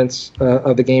action elements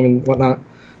of the game and whatnot.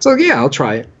 So yeah, I'll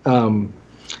try it.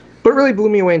 But it really blew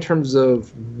me away in terms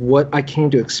of what I came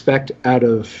to expect out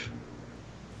of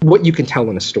what you can tell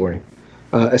in a story,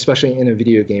 especially in a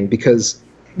video game, because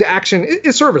the action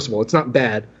is serviceable. It's not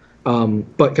bad.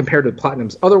 But compared to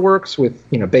Platinum's other works with,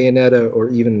 Bayonetta or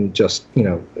even just,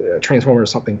 Transformers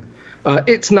or something,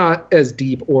 it's not as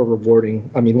deep or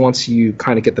rewarding. I mean, once you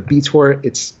kind of get the beats for it,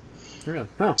 it's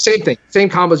same thing. Same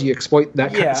combos, you exploit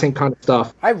that same kind of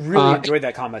stuff. I really enjoyed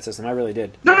that combat system. I really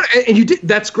did. No, and you did.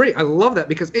 That's great. I love that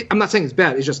because I'm not saying it's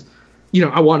bad. It's just,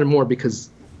 I wanted more because...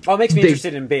 Oh, it makes me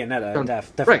interested in Bayonetta.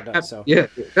 Definitely right. does. So. Yeah,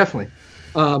 definitely.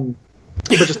 But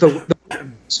just the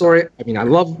story. I mean, I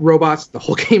love robots. The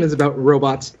whole game is about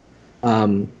robots.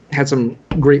 Had some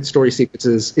great story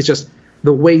sequences. It's just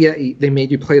the way they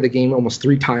made you play the game almost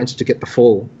 3 times to get the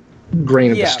full grain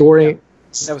of the story. Yeah.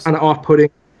 That was kind of off-putting.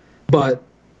 But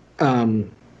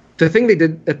the thing they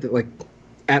did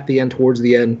at the end, towards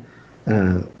the end,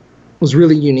 was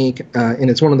really unique.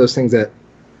 And it's one of those things that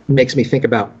makes me think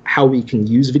about how we can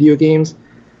use video games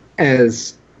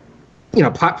as a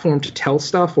platform to tell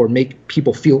stuff or make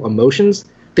people feel emotions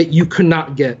that you could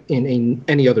not get in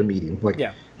any other medium.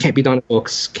 Can't be done in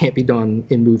books, can't be done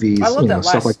in movies. I love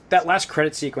that last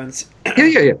credit sequence.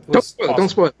 Yeah. Don't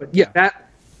spoil it. But yeah,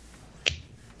 that.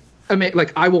 I mean,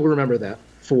 I will remember that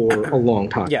for a long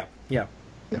time. Yeah.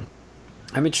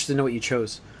 I'm interested to know what you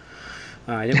chose.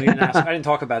 I didn't even ask. I didn't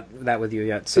talk about that with you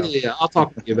yet. So yeah, I'll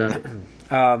talk with you about it.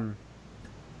 All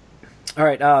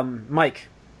right, Mike.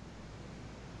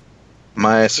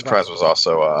 My surprise was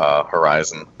also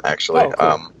Horizon, actually. Oh,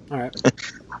 cool. All right.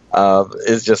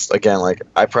 It's just, again,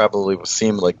 I probably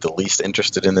seemed the least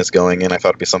interested in this going in. I thought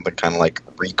it'd be something kind of like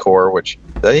Recore, which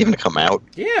did that even come out?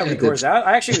 Yeah, Recore's out.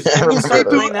 I actually was started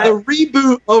playing that. The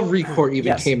reboot of Recore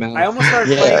even came out. I almost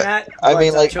started playing that. I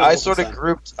mean, I sort of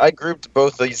grouped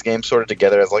both of these games sort of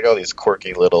together as these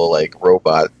quirky little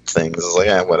robot things.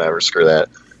 It's whatever, screw that.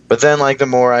 But then the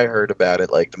more I heard about it,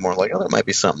 the more oh, there might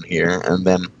be something here. And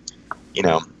then,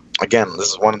 again, this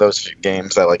is one of those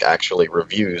games that actually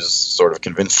reviews sort of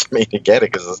convinced me to get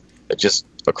it because it just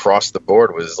across the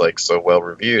board was so well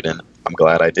reviewed, and I'm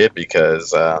glad I did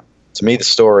because to me the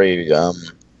story,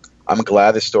 I'm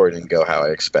glad the story didn't go how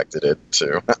I expected it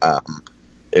to.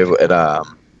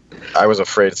 I was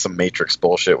afraid some Matrix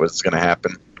bullshit was going to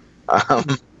happen. I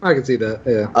can see that.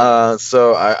 Yeah.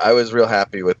 So I was real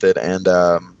happy with it, and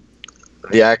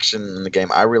the action in the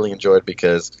game I really enjoyed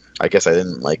because I guess I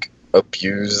didn't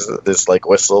abuse this like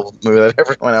whistle move that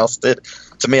everyone else did.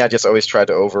 To me, I just always tried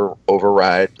to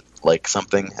override like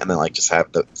something and then like just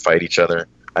have to fight each other.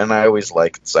 And I always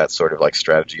liked that sort of like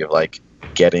strategy of like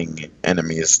getting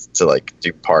enemies to like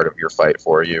do part of your fight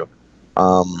for you.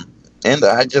 And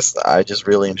I just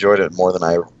really enjoyed it more than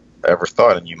I ever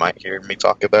thought, and you might hear me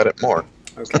talk about it more.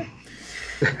 Okay.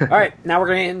 All right, now we're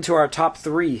going to get into our top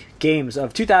 3 games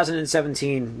of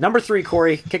 2017. Number 3,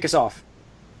 Corey, kick us off.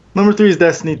 Number 3 is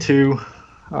Destiny 2.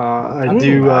 I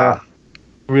do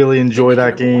really enjoy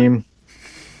that game.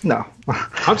 No.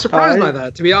 I'm surprised by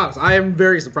that, to be honest. I am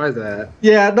very surprised by that.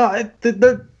 Yeah, no,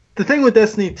 the thing with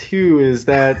Destiny 2 is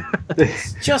that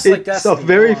just like it's Destiny a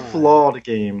very 1. flawed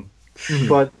game,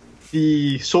 but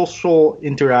the social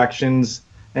interactions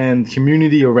and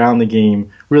community around the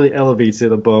game really elevates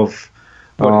it above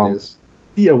What it is.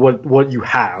 Yeah, what you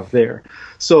have there.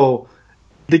 So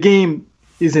the game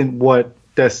isn't what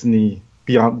Destiny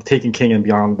Beyond, Taken King and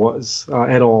Beyond was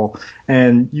at all,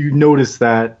 and you notice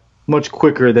that much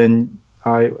quicker than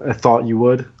I thought you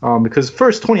would, because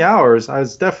first 20 hours I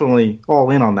was definitely all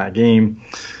in on that game.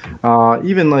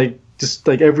 Even like just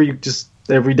like every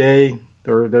day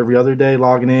or every other day,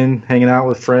 logging in, hanging out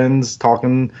with friends,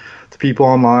 talking to people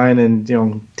online, and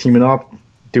teaming up,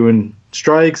 doing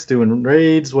strikes, doing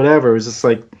raids, whatever. It was just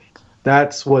like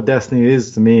that's what Destiny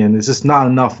is to me, and it's just not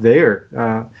enough there.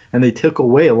 And they took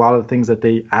away a lot of the things that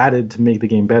they added to make the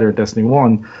game better in Destiny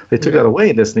 1. They took that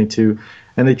away in Destiny 2,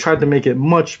 and they tried to make it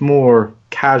much more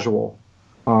casual,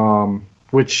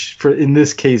 which in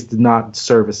this case did not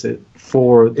service it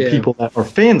for the people that are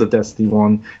fans of Destiny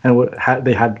 1 and what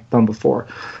they had done before.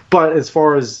 But as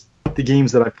far as the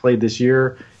games that I played this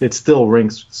year, it still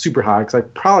ranks super high, because I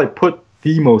probably put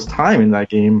the most time in that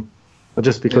game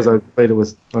just because I played it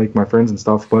with like my friends and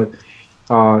stuff. But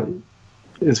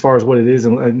as far as what it is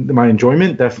and my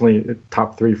enjoyment, definitely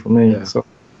top 3 for me. Yeah. So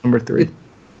number 3.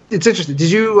 It's interesting. Did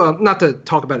you, not to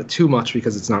talk about it too much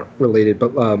because it's not related,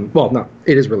 but, no,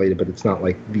 it is related, but it's not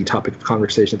like the topic of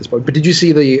conversation at this point. But did you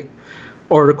see the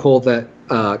article that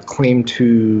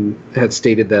had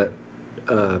stated that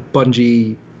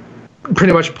Bungie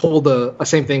pretty much pulled a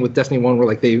same thing with Destiny 1, where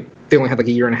like they only had like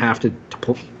a year and a half to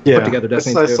put together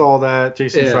Destiny 2. I saw that.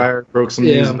 Jason Schreier broke some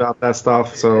news about that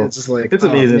stuff. So it's just like, it's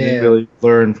amazing to really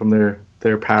learn from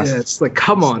their past. Yeah, it's like,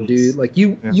 come on, dude. Like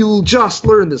you just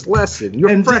learned this lesson.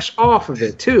 You're fresh off of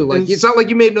it too. Like it's not like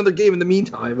you made another game in the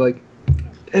meantime. Like,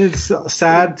 and it's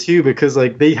sad too, because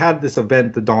like they had this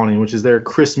event, The Dawning, which is their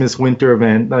Christmas winter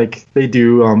event, like they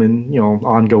do in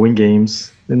ongoing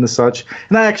games and the such.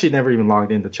 And I actually never even logged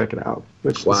in to check it out.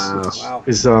 Which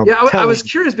is I was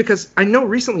curious, because I know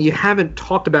recently you haven't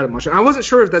talked about it much, and I wasn't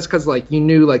sure if that's because like you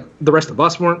knew like the rest of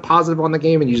us weren't positive on the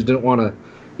game and you just didn't want to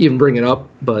even bring it up,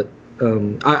 but.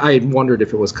 I wondered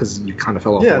if it was because you kind of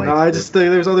fell off. Yeah, no, I just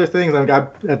there's other things. Like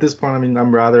at this point, I mean,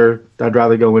 I'd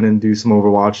rather go in and do some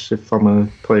Overwatch if I'm gonna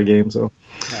play a game. So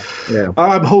yeah,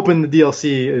 I'm hoping the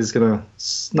DLC is gonna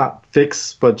not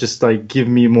fix, but just like give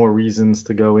me more reasons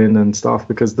to go in and stuff,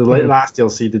 because the last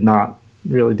DLC did not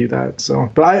really do that. So,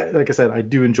 but like I said, I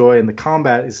do enjoy, and the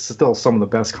combat is still some of the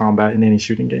best combat in any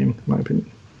shooting game, in my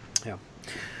opinion.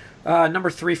 Yeah.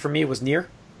 Number 3 for me was Nier.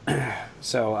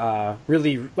 So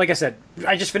really, like I said,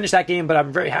 I just finished that game, but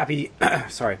I'm very happy.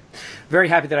 Very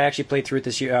happy that I actually played through it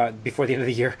this year, before the end of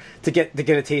the year, to get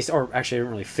a taste. Or actually, I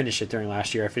didn't really finish it during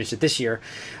last year. I finished it this year,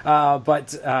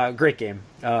 but great game.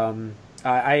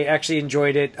 I actually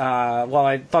enjoyed it. While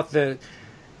I thought the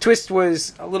twist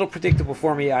was a little predictable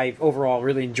for me, I overall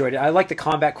really enjoyed it. I liked the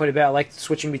combat quite a bit. I liked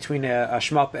switching between a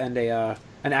shmup and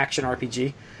an action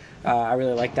RPG. I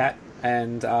really liked that,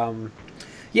 and.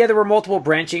 Yeah, there were multiple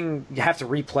branching you have to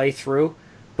replay through,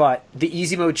 but the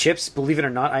easy mode chips, believe it or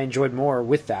not, I enjoyed more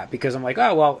with that, because I'm like,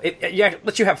 oh, well, it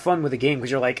lets you have fun with the game,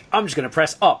 because you're like, I'm just going to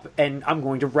press up, and I'm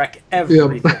going to wreck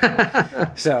everything.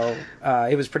 So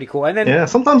it was pretty cool. And then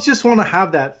sometimes you just want to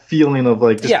have that feeling of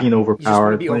like just being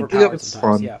overpowered. It's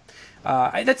fun. Yeah,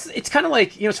 it's kind of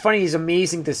like, it's funny. It's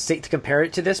amazing to compare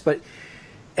it to this, but.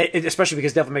 Especially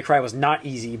because Devil May Cry was not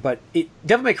easy, but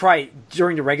Devil May Cry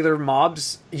during the regular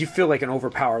mobs, you feel like an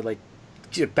overpowered, like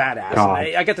badass.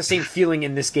 I got the same feeling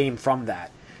in this game from that,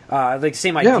 like the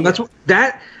same idea.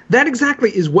 Yeah, that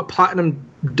exactly is what Platinum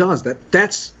does.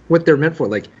 That's what they're meant for.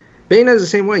 Like Bayonetta is the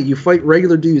same way. You fight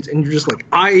regular dudes, and you're just like,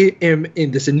 I am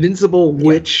in this invincible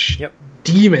witch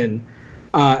demon.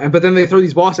 But then they throw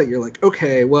these bosses at you. You're like,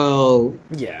 okay, well,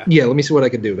 let me see what I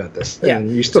can do about this. Yeah,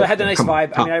 and you still so it had a nice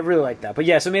vibe. I mean, I really liked that. But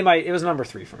yeah, so it was number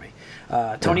 3 for me.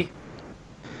 Tony?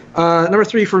 Number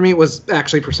 3 for me was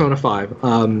actually Persona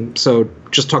 5. So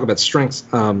just talk about strengths.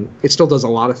 It still does a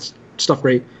lot of stuff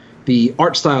great. The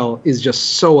art style is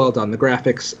just so well done. The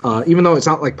graphics, even though it's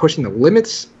not like pushing the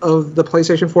limits of the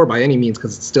PlayStation 4 by any means,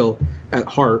 because it's still at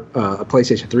heart a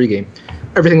PlayStation 3 game,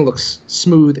 everything looks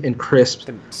smooth and crisp.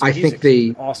 I think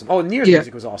they awesome. Oh, Nier's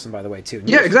music was awesome, by the way, too.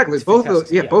 Nier's yeah, exactly. Both of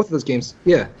those, both of those games.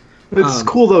 Yeah, it's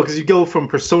cool though because you go from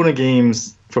Persona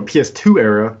games from PS2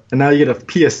 era, and now you get a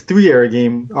PS3 era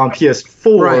game on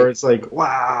PS4. Right. It's like,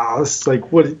 wow, it's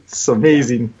like what? It's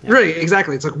amazing. Yeah. Right,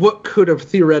 exactly. It's like what could a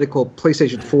theoretical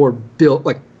PlayStation 4 build,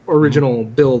 like original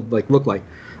build, like look like?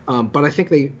 But I think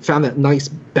they found that nice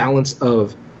balance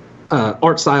of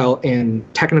art style and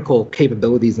technical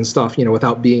capabilities and stuff,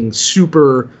 without being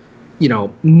super,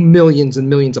 millions and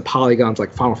millions of polygons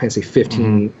like Final Fantasy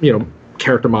 15,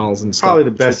 character models and stuff. Probably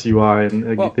the best UI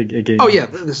in a game. Oh yeah,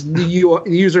 the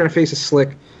user interface is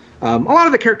slick. A lot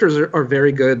of the characters are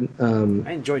very good.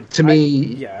 I enjoyed.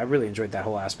 I really enjoyed that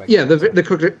whole aspect. Yeah,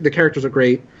 the characters are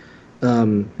great.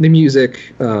 The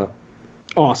music,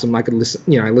 awesome. I could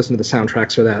listen. I listen to the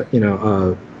soundtracks for that.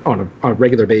 On a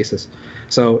regular basis.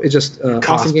 So it's just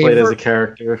awesome game. Cosplayed as a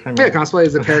character. Cosplay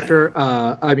as a character.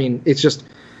 It's just.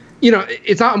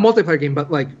 It's not a multiplayer game,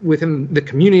 but like within the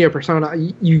community of Persona,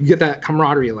 you get that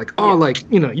camaraderie. Like,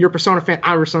 you're a Persona fan,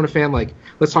 I'm a Persona fan. Like,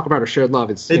 let's talk about our shared love.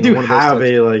 It's they do have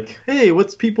a like, hey,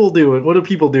 what's people doing? What are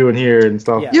people doing here and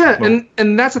stuff? Yeah,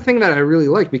 and that's the thing that I really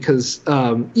like because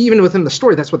even within the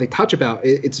story, that's what they touch about.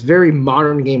 It's very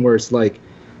modern game where it's like,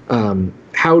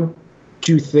 how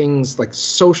do things like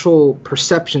social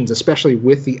perceptions, especially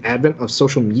with the advent of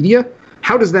social media,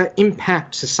 how does that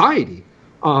impact society?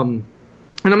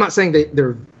 And I'm not saying they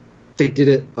did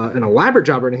it an elaborate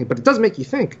job or anything, but it does make you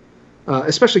think,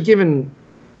 especially given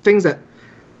things that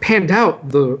panned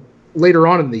out later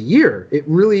on in the year. It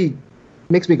really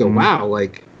makes me go, wow,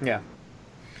 like,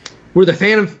 were the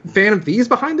Phantom Thieves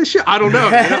behind this shit? I don't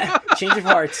know. Change of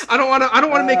hearts. I don't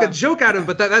want to make a joke out of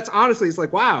it, but that's honestly, it's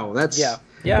like, wow, that's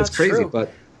that's crazy. True.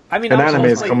 But I mean, an anime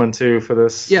is coming too for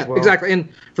this. Yeah, exactly. And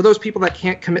for those people that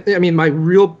can't commit, I mean, my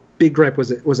real big gripe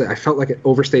was I felt like it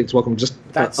overstayed its welcome just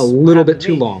a little bit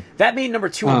too long. That made number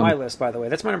 2 on my list, by the way.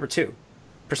 That's my number 2.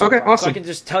 Okay, awesome. So I can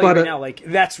just tell you right now, like,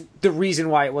 that's the reason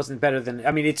why it wasn't better than.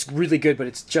 I mean, it's really good, but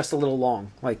it's just a little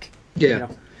long. Like,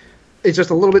 it's just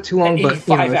a little bit too long.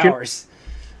 85 hours.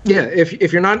 Yeah,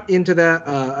 if you're not into that,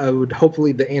 I would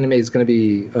hopefully the anime is going to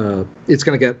be it's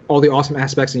going to get all the awesome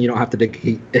aspects, and you don't have to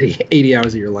dedicate 80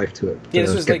 hours of your life to it. Yeah,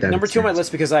 this was like number 2 on my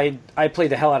list because I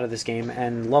played the hell out of this game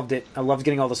and loved it. I loved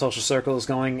getting all the social circles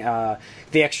going. The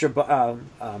extra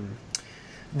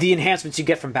the enhancements you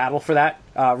get from battle for that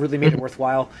really made it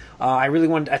worthwhile.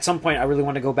 At some point I really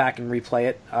wanted to go back and replay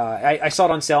it. I saw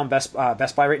it on sale in Best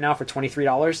Buy right now for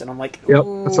 $23, and I'm like,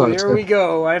 ooh, here we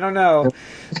go. I don't know,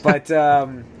 but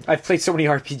I've played so many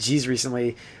RPGs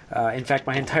recently. In fact,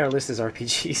 my entire list is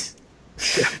RPGs.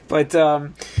 But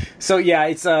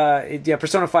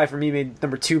Persona 5 for me made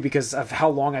number 2 because of how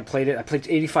long I played it. I played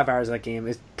 85 hours of that game.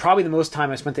 It's probably the most time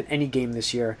I spent in any game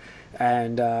this year,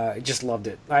 and just loved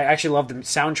it. I actually loved the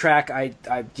soundtrack. I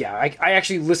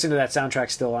actually listen to that soundtrack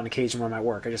still on occasion when I'm at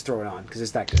work. I just throw it on because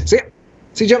it's that good.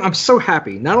 See, John, I'm so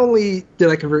happy. Not only did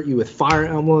I convert you with Fire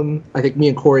Emblem, I think me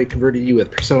and Corey converted you with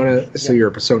Persona, so you're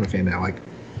a Persona fan now. Like,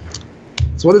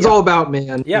 it's what it's all about,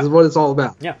 man. Yeah. This is what it's all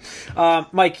about. Yeah.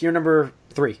 Mike, you're number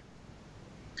 3.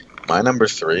 My number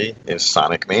 3 is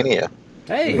Sonic Mania.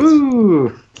 Hey.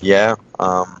 Ooh. Yeah.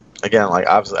 Again, like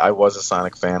obviously, I was a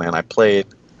Sonic fan, and I played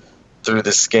through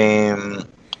this game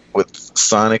with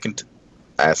Sonic and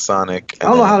Sonic. I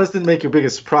don't know how this didn't make your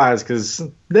biggest surprise because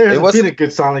there hasn't been a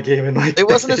good Sonic game in like. It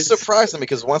wasn't as surprising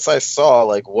because once I saw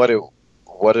like what it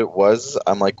was,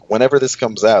 I'm like, whenever this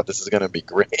comes out, this is going to be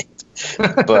great.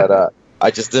 But I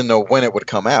just didn't know when it would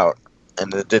come out,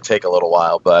 and it did take a little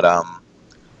while. But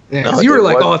you were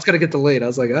like, "Oh, it's going to get delayed." I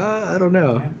was like, I don't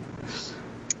know.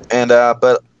 And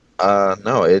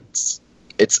no, it's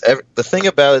the thing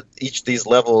about each of these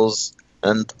levels.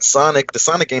 And the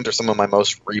Sonic games are some of my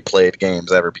most replayed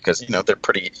games ever because they're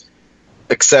pretty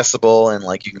accessible and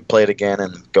like you can play it again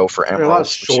and go for emeralds.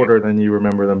 They're a lot shorter than you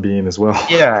remember them being as well.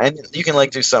 Yeah, and you can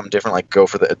like do something different, like go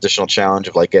for the additional challenge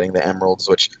of like getting the emeralds,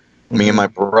 which me and my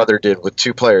brother did with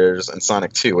 2 players in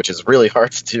Sonic 2, which is really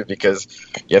hard to do because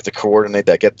you have to coordinate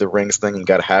that, get the rings thing, and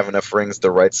got to have enough rings, the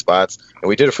right spots. And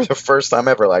we did it for the first time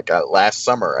ever, like last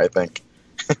summer, I think.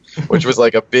 Which was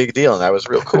like a big deal, and that was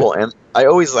real cool. And I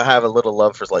always have a little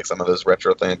love for like some of those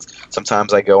retro things.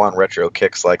 Sometimes I go on retro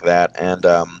kicks like that, and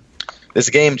this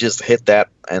game just hit that,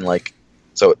 and like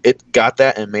so it got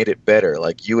that and made it better.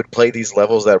 Like you would play these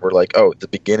levels that were like, oh, the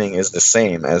beginning is the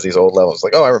same as these old levels.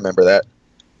 Like, oh, I remember that,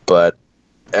 but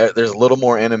there's a little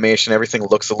more animation. Everything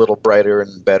looks a little brighter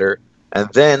and better. and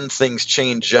then things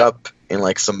change up in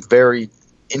like some very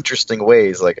interesting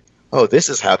ways. Like, oh, this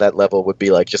is how that level would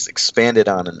be like just expanded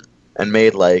on and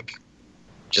made like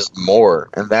just more,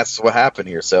 and that's what happened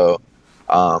here. So,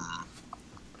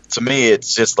 to me,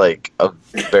 it's just like a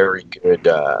very good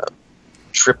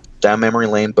trip down memory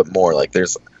lane, but more like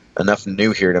there's enough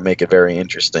new here to make it very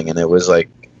interesting, and it was like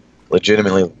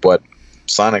legitimately what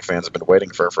Sonic fans have been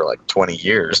waiting for like 20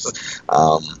 years.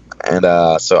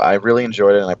 So I really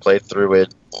enjoyed it, and I played through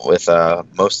it with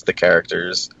most of the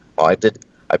characters. Well,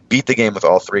 I beat the game with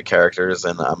all 3 characters,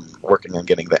 and I'm working on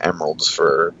getting the emeralds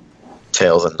for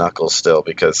Tails and Knuckles still,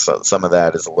 because some of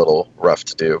that is a little rough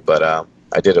to do, but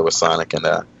I did it with Sonic, and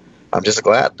I'm just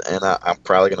glad, and I'm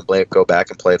probably going to go back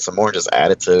and play it some more and just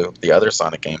add it to the other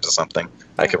Sonic games or something.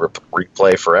 I could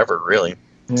replay forever, really.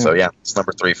 Yeah. So yeah, it's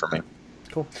number 3 for me.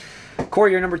 Cool.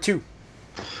 Corey, you're number 2.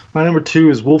 My number 2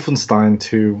 is Wolfenstein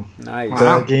 2. Nice.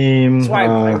 That game. That's why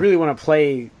I really want to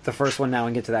play the first one now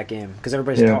and get to that game, because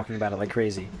everybody's talking about it like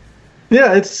crazy.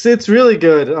 Yeah, it's really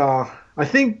good.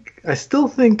 I still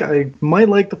think I might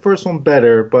like the first one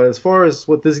better, but as far as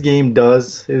what this game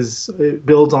does, is it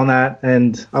builds on that,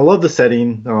 and I love the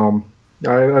setting. I'm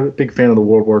a big fan of the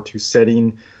World War II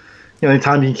setting.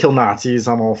 Anytime you can kill Nazis,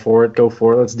 I'm all for it. Go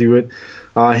for it. Let's do it.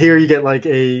 Here you get like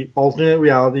a alternate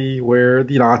reality where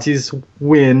the Nazis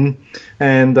win,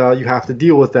 and you have to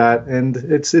deal with that. And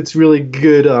it's really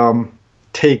good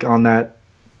take on that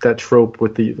trope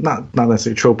with the not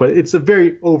necessarily trope, but it's a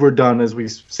very overdone, as we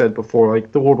said before.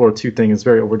 Like the World War II thing is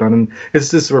very overdone, and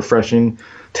it's just a refreshing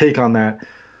take on that.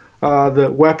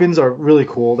 The weapons are really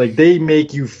cool. Like they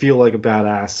make you feel like a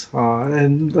badass,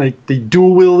 and like the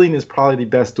dual wielding is probably the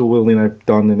best dual wielding I've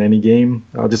done in any game,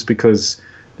 just because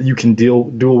you can dual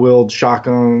wield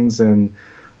shotguns and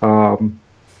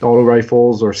auto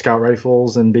rifles or scout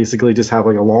rifles, and basically just have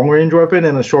like a long range weapon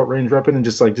and a short range weapon, and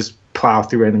just plow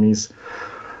through enemies.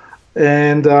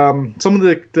 And some of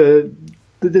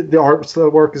the art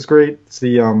work is great. It's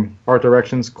the art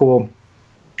direction's cool.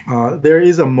 There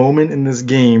is a moment in this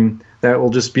game that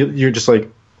will just be, you're just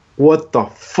like, what the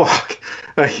fuck?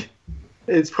 Like,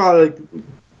 it's probably like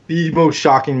the most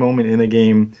shocking moment in a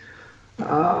game.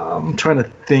 I'm trying to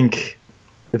think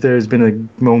if there's been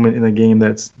a moment in a game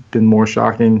that's been more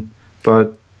shocking,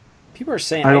 but people are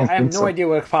saying, I have no idea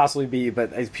what it could possibly be,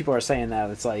 but as people are saying that,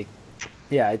 it's like,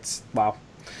 yeah, it's, wow.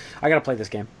 I gotta play this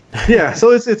game. Yeah,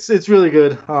 so it's really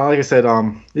good. Like I said,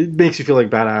 it makes you feel like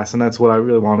badass, and that's what I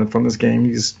really wanted from this game.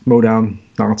 You just mow down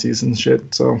Nazis and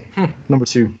shit. So, number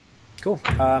 2. Cool.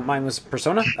 Mine was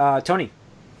Persona. Tony.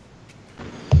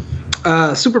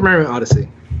 Super Mario Odyssey.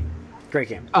 Great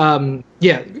game.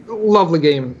 Yeah, lovely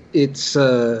game. It's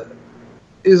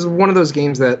is one of those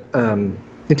games that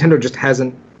Nintendo just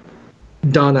hasn't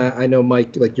done. I know,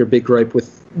 Mike, like your big gripe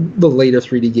with the later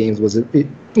 3D games was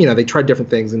they tried different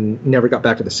things and never got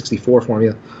back to the 64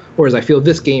 formula. Whereas I feel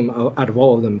this game, out of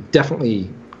all of them, definitely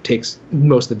takes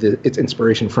most of its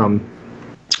inspiration from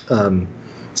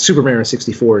Super Mario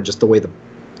 64 and just the way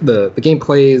the game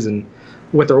plays and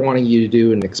what they're wanting you to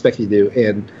do and expect you to do.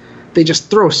 And they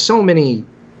just throw so many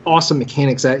awesome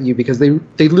mechanics at you because they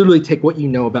literally take what you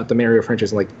know about the Mario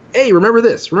franchise and like, hey, remember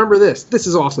this, this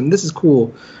is awesome, this is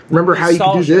cool, remember how you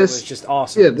can do this. Was just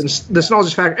awesome. Yeah, the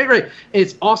nostalgia factor, right? And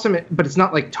it's awesome, but it's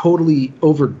not like totally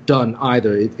overdone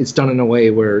either. It's done in a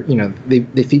way where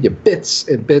they feed you bits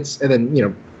and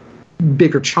then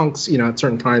bigger chunks at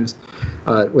certain times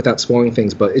without spoiling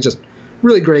things. But it's just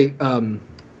really great,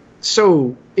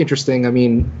 so interesting. I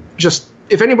mean, just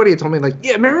if anybody had told me, like,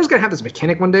 yeah, Mario's going to have this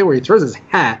mechanic one day where he throws his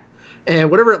hat,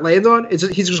 and whatever it lands on,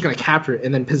 he's just going to capture it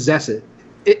and then possess it.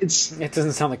 It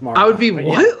doesn't sound like Mario. I would be, what?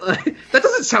 Yeah. Like, that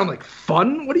doesn't sound like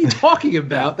fun. What are you talking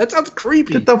about? That sounds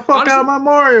creepy. Get the fuck out of my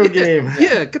Mario game.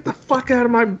 Yeah, get the fuck out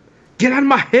of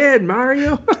my head,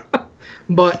 Mario.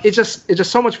 But it's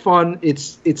just so much fun.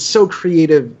 It's so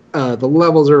creative. The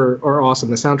levels are awesome.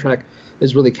 The soundtrack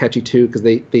is really catchy, too, because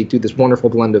they do this wonderful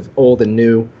blend of old and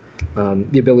new.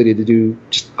 The ability to do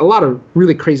just a lot of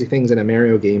really crazy things in a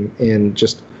Mario game, and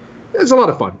just it's a lot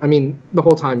of fun. I mean, the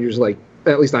whole time you're just like,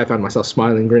 at least I found myself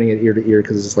smiling, grinning at ear to ear,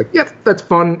 because it's like, yeah, that's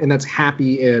fun and that's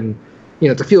happy, and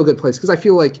it's a feel good place. Because I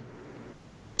feel like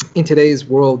in today's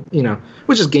world,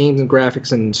 which is games and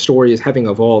graphics and story is having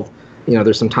evolved,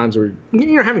 there's some times where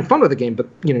you're having fun with the game, but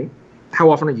how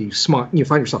often are you you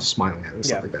find yourself smiling at it and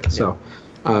stuff like that. Yeah. So.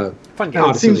 Fun game.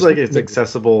 It seems like it's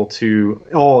accessible to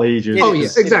all ages. Oh yeah,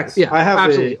 exactly. Yeah, I have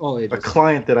a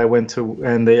client that I went to,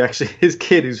 and his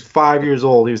kid who's 5 years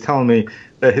old. He was telling me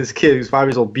that his kid who's 5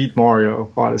 years old beat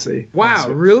Mario Odyssey. Wow,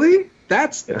 really?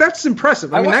 That's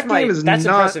impressive. I mean, that game is that's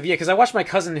not impressive. Yeah, because I watched my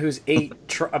cousin who's 8,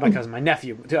 my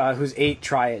nephew who's 8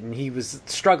 try it, and he was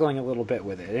struggling a little bit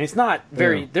with it. And it's not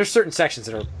very. There's certain sections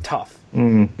that are tough.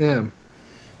 Yeah.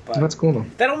 But that's cool though.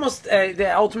 That almost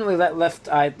ultimately that left.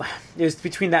 It was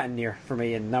between that and Nier for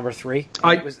me in number 3.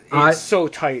 It was so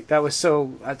tight. That was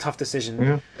so a tough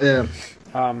decision. Yeah.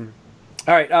 All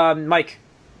right, Mike.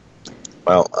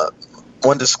 Well,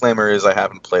 one disclaimer is I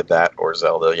haven't played that or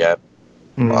Zelda yet.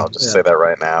 I'll just say that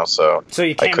right now. So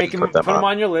you can't put them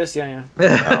on your list. Yeah.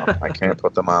 No, I can't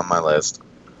put them on my list.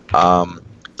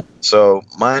 So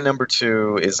my number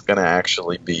 2 is going to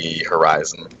actually be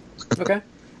Horizon. Okay.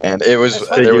 And there's a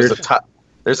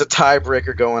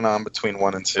tiebreaker going on between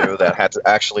 1 and 2 that had to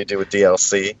actually do with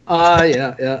DLC.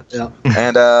 Yeah.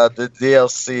 And the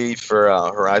DLC for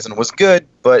Horizon was good,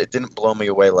 but it didn't blow me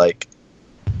away like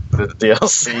the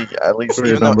DLC. At least,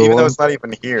 even though it's not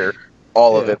even here,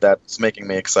 all of it that's making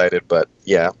me excited. But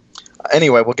yeah.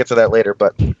 Anyway, we'll get to that later.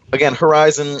 But again,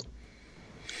 Horizon.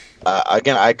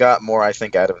 Again, I got more, I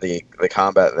think, out of the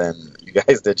combat than you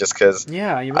guys did, just because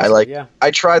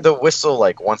I tried the whistle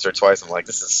like once or twice. I'm like,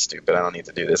 this is stupid. I don't need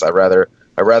to do this. I rather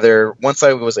once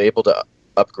I was able to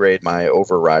upgrade my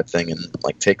override thing and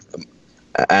like take the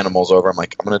animals over, I'm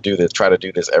like, I'm gonna do this. Try to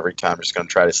do this every time. I'm just gonna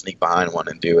try to sneak behind one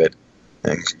and do it,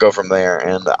 and go from there.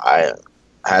 And I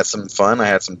had some fun. I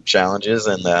had some challenges,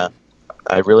 and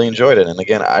I really enjoyed it. And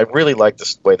again, I really liked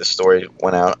the way the story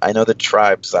went out. I know the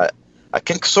tribes. I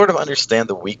can sort of understand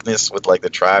the weakness with like the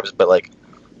tribes, but like,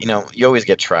 you always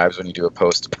get tribes when you do a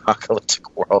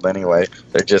post-apocalyptic world anyway.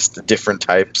 They're just different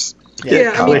types.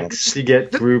 Yeah, I mean, you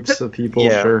get groups of people.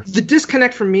 Yeah. Sure. The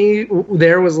disconnect for me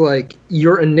there was like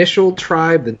your initial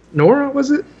tribe, the Nora, was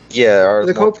it? Yeah, or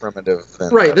the more primitive than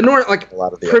the Nora, like a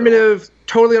lot of the primitive.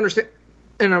 Totally understand.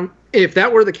 And if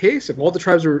that were the case, if all the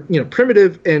tribes were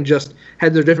primitive and just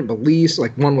had their different beliefs,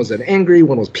 like one was an angry,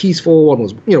 one was peaceful, one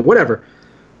was whatever,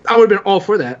 I would have been all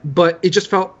for that. But it just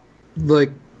felt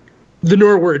like the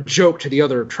Nora were a joke to the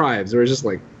other tribes. It was just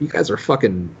like, you guys are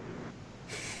fucking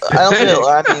pathetic. I don't know.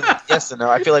 I mean, yes and no.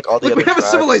 I feel like all the other we have tribes,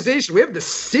 a civilization. We have the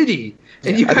city.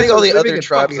 And you guys I think all the other in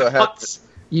tribes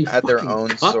had their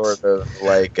own sort of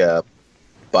like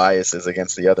biases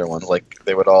against the other ones. Like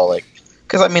they would all like,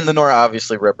 because I mean, the Nora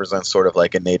obviously represents sort of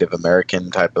like a Native American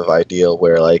type of ideal,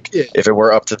 where like if it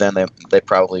were up to them, they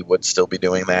probably would still be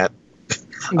doing that.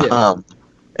 Yeah.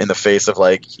 In the face of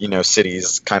like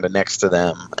cities kind of next to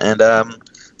them, and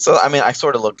so I mean I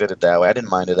sort of looked at it that way. I didn't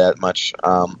mind it that much.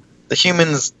 The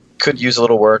humans could use a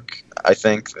little work. I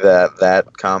think that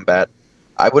combat,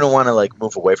 I wouldn't want to like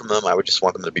move away from them. I would just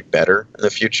want them to be better in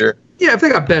the future. Yeah, if they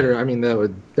got better, I mean that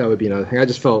would be another thing. I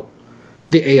just felt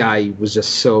the AI was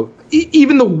just so.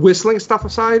 Even the whistling stuff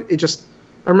aside,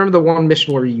 I remember the one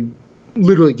mission where you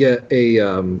literally get a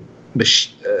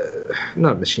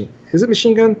not a machine. Is it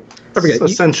machine gun? I forget.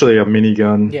 It's essentially a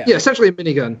minigun. Yeah, essentially a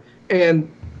minigun.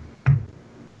 And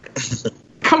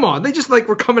come on, they just like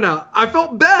were coming out. I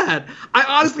felt bad. I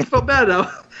honestly felt bad.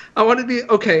 I wanted to be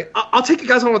okay. I'll take you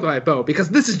guys home with my bow because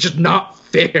this is just not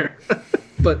fair.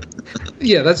 But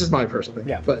yeah, that's just my personal thing.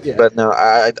 Yeah. But no,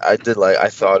 I did like. I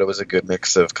thought it was a good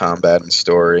mix of combat and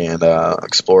story, and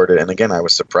explored it. And again, I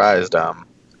was surprised.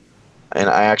 And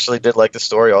I actually did like the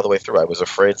story all the way through. I was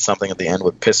afraid something at the end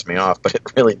would piss me off, but it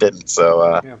really didn't.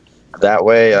 So that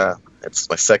way, it's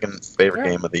my second favorite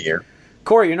game of the year.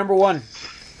 Corey, you're number 1.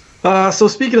 So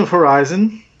speaking of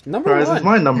Horizon, Horizon's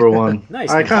my number 1.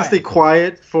 Nice. I kind of stayed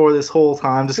quiet for this whole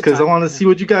time just because I wanted to see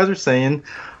what you guys were saying.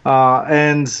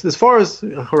 And as far as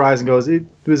Horizon goes, it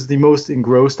was the most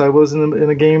engrossed I was in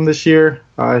a game this year.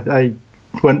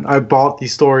 When I bought the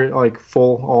story like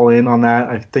full all in on that,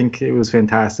 I think it was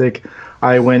fantastic.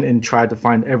 I went and tried to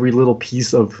find every little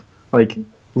piece of like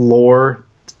lore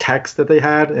text that they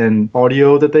had and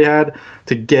audio that they had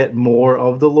to get more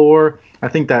of the lore. I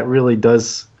think that really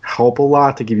does help a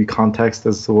lot to give you context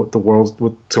as to what's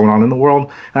going on in the world.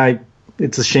 And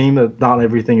it's a shame that not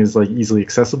everything is like easily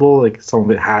accessible. Like some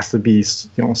of it has to be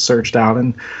searched out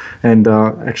and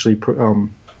actually.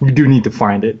 You do need to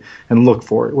find it and look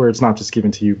for it, where it's not just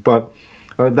given to you. But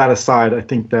that aside, I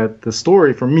think that the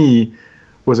story for me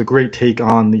was a great take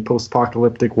on the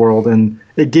post-apocalyptic world, and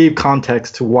it gave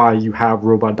context to why you have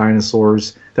robot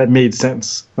dinosaurs that made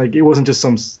sense. Like it wasn't just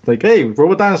some like, hey,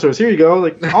 robot dinosaurs, here you go.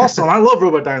 Like awesome, I love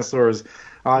robot dinosaurs.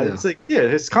 It's like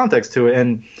there's context to it,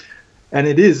 and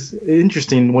it is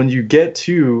interesting when you get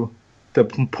to the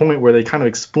point where they kind of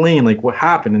explain like what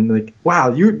happened, and like,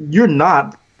 wow, you're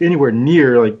not anywhere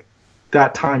near like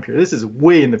that time period. This is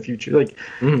way in the future. Like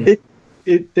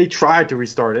they tried to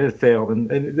restart it, it failed,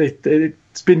 and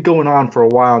it's been going on for a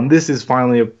while. And this is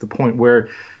finally at the point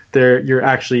where you're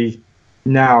actually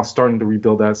now starting to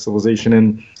rebuild that civilization,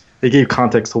 and they gave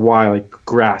context to why like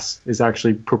grass is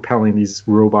actually propelling these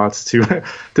robots to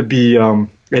to be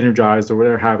energized or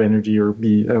whatever, have energy or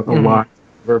be alive.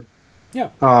 Yeah.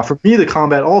 For me, the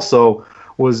combat also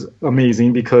was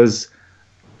amazing because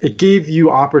it gave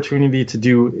you opportunity to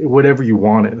do whatever you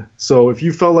wanted. So if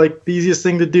you felt like the easiest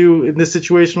thing to do in this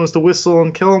situation was to whistle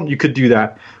and kill them, you could do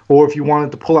that. Or if you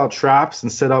wanted to pull out traps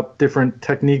and set up different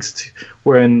techniques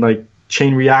wherein like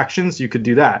chain reactions, you could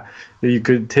do that. You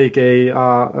could take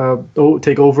override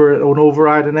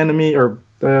an enemy or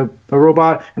a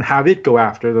robot and have it go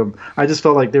after them. I just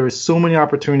felt like there were so many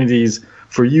opportunities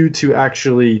for you to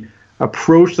actually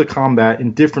approach the combat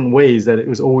in different ways that it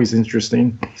was always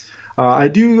interesting. I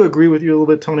do agree with you a little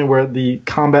bit, Tony, where the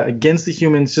combat against the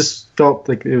humans just felt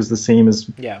like it was the same as...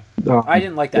 Yeah. I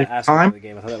didn't like that aspect of the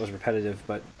game. I thought that was repetitive,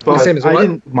 but same as I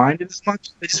didn't mind it as much.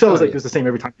 It just felt like it was the same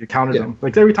every time you encountered them.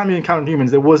 Like every time you encountered humans,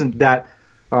 there wasn't that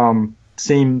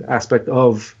same aspect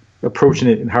of approaching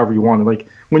it and however you wanted. Like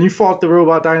when you fought the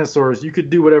robot dinosaurs, you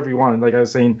could do whatever you wanted. Like I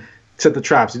was saying, set the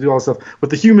traps, you do all this stuff. With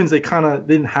the humans, they kind of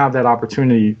didn't have that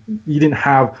opportunity. You didn't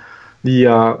have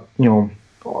the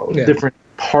different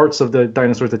parts of the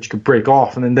dinosaurs that you could break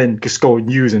off and then just go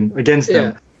and use against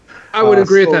them. I would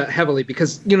agree with that heavily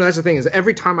because, that's the thing is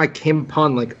every time I came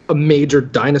upon like a major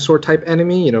dinosaur type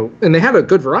enemy, and they had a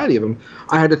good variety of them,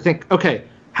 I had to think, okay,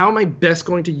 how am I best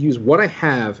going to use what I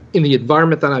have in the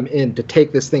environment that I'm in to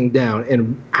take this thing down,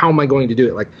 and how am I going to do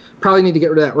it? Like, probably need to get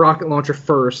rid of that rocket launcher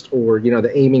first, or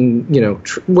the aiming,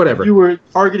 whatever. You were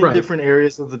targeting different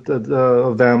areas of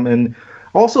of them, and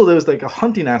also there was like a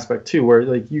hunting aspect too, where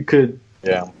like you could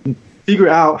figure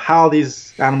out how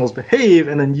these animals behave,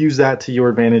 and then use that to your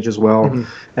advantage as well.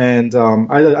 Mm-hmm. And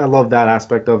I love that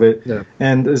aspect of it,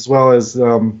 and as well as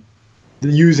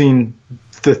using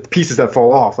the pieces that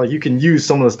fall off. Like you can use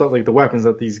some of the stuff, like the weapons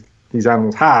that these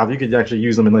animals have. You could actually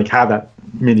use them and like have that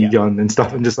mini gun and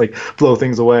stuff, and just like blow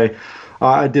things away.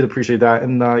 I did appreciate that,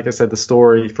 and like I said, the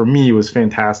story for me was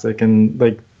fantastic, and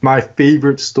like my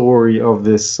favorite story of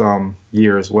this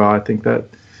year as well. I think that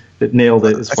it nailed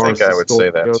it as far as I would say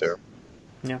that goes. Too.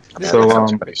 Yeah. So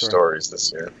too many stories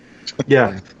this year.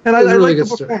 Yeah, and I like the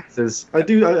performances. I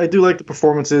do like the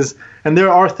performances, and there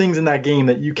are things in that game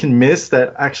that you can miss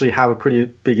that actually have a pretty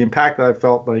big impact. That I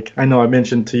felt like I know I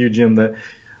mentioned to you, Jim, that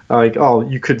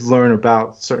you could learn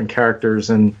about certain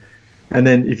characters, and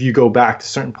then if you go back to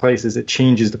certain places, it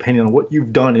changes depending on what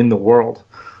you've done in the world.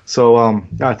 So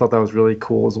I thought that was really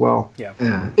cool as well.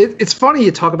 Yeah. It's funny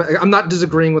you talk about. I'm not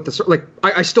disagreeing with the story. Like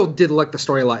I still did like the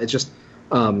story a lot. It's just.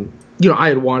 I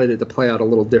had wanted it to play out a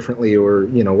little differently, or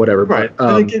whatever. Right. But,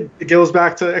 I think it goes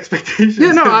back to expectations.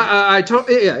 Yeah, no, I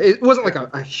totally. Yeah, it wasn't like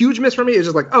a huge miss for me. It was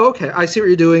just like, oh, okay, I see what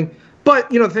you're doing. But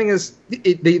the thing is,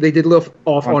 they did live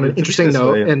off on an interesting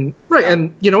note, and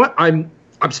and you know what, I'm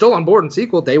still on board in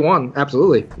sequel day one,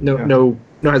 absolutely, no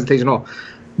hesitation at all.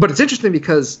 But it's interesting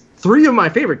because 3 of my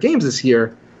favorite games this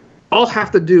year all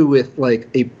have to do with like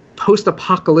a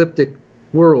post-apocalyptic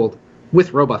world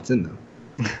with robots in them.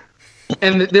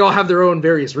 And they all have their own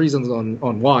various reasons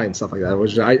on why and stuff like that.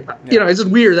 Which it's just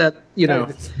weird that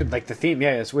it's like the theme.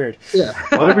 Yeah, it's weird. Yeah,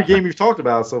 well, every game you've talked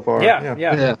about so far.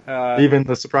 Yeah. Even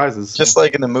the surprises. Just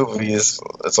like in the movies,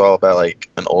 it's all about like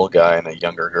an old guy and a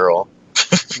younger girl.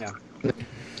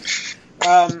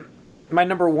 My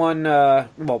number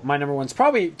one's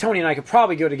probably Tony and I could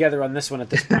probably go together on this one at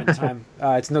this point in time.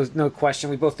 It's no question.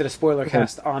 We both did a spoiler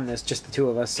cast on this, just the two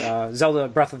of us. Zelda: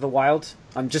 Breath of the Wild.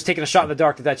 I'm just taking a shot in the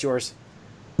dark. That's yours.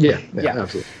 Yeah,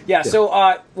 absolutely. Yeah.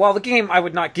 So while the game I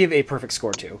would not give a perfect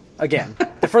score to, again,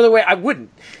 the further away I wouldn't.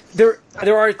 There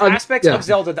are aspects of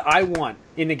Zelda that I want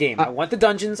in the game. I want the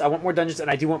dungeons. I want more dungeons,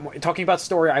 and I do want more. Talking about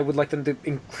story, I would like them to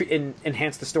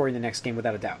enhance the story in the next game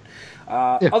without a doubt.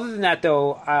 Other than that,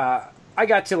 though, I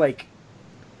got to like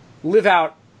live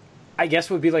out, I guess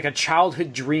would be like a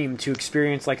childhood dream to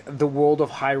experience like the world of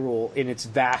Hyrule in its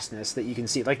vastness that you can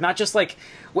see. Like not just like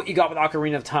what you got with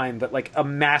Ocarina of Time, but like a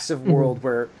massive world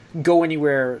where go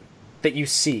anywhere that you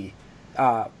see.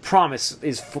 Promise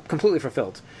is completely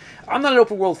fulfilled. I'm not an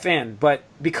open world fan, but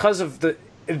because of the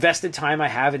invested time I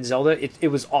have in Zelda, it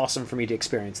was awesome for me to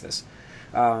experience this.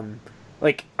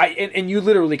 Like and you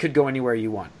literally could go anywhere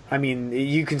you want. I mean,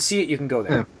 you can see it, you can go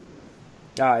there.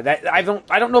 That I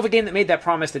don't know of a game that made that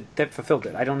promise that fulfilled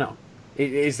it. I don't know.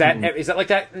 Is that like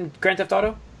that in Grand Theft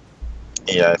Auto?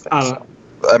 Yeah, I think so.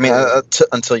 I mean,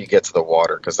 until you get to the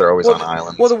water, because they're always on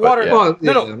islands. Well, the water. Yeah.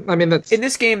 No. I mean, that's in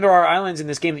this game. There are islands in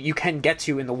this game that you can get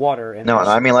to in the water. And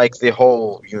I mean like the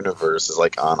whole universe is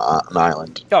like on an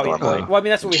island. Oh yeah. Well, I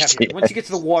mean that's what we have here. Once you get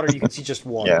to the water, you can see just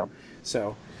water. Yeah.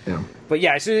 So, Yeah. But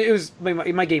yeah, so it was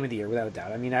my game of the year without a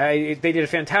doubt. I mean, they did a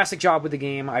fantastic job with the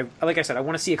game. Like I said, I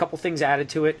want to see a couple things added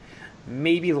to it,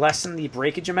 maybe lessen the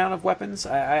breakage amount of weapons.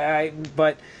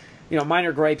 But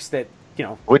minor gripes that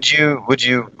Would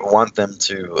you want them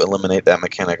to eliminate that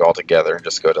mechanic altogether and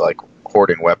just go to like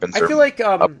hoarding weapons I feel like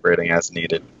upgrading as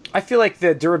needed? I feel like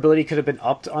the durability could have been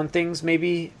upped on things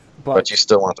maybe, but you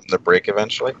still want them to break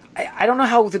eventually. I don't know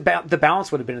how the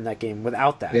balance would have been in that game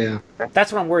without that. Yeah,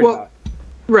 that's what I'm worried about.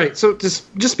 Right. So just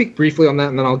speak briefly on that,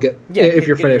 and then I'll get if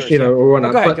you're finished, yours, or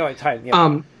whatnot. Go ahead.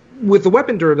 Yeah. With the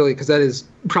weapon durability, because that is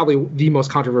probably the most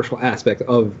controversial aspect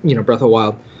of Breath of the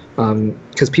Wild,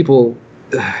 because people,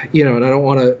 and I don't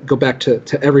want to go back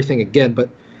to everything again, but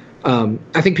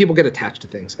I think people get attached to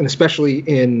things, and especially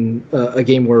in a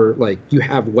game where like you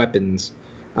have weapons,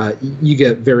 you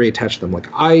get very attached to them. Like,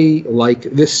 I like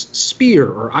this spear,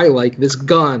 or I like this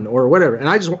gun, or whatever, and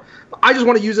I just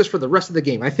want to use this for the rest of the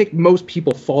game. I think most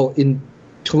people fall into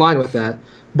line with that,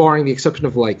 barring the exception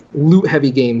of like loot-heavy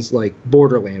games like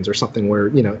Borderlands or something,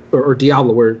 where or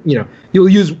Diablo, where you'll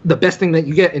use the best thing that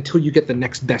you get until you get the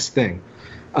next best thing.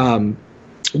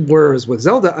 Whereas with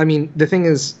Zelda, I mean, the thing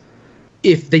is,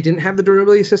 if they didn't have the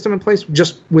durability system in place,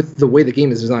 just with the way the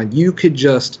game is designed, you could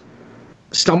just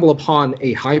stumble upon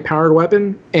a high-powered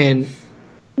weapon and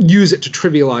use it to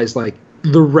trivialize like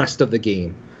the rest of the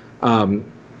game.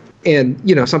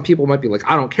 And some people might be like,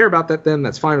 I don't care about that, then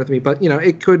that's fine with me. But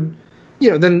it could,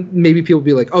 then maybe people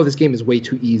be like, oh, this game is way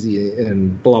too easy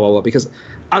and blah blah blah. Because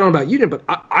I don't know about you, but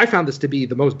I found this to be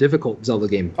the most difficult Zelda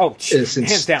game. Oh,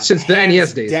 hands down, since the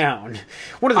NES days. Down.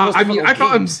 One of the most difficult I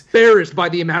felt embarrassed by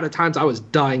the amount of times I was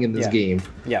dying in this game.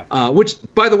 Yeah. Which,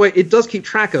 by the way, it does keep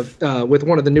track of with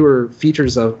one of the newer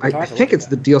features of I think it's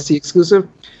the DLC exclusive.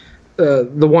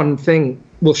 The one thing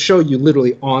will show you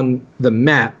literally on the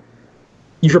map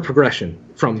your progression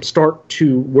from start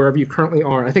to wherever you currently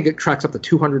are. I think it tracks up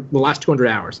to the last 200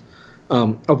 hours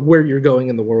of where you're going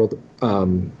in the world.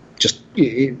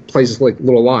 It plays this like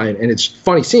little line, and it's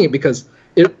funny seeing it because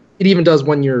it even does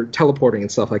when you're teleporting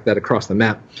and stuff like that across the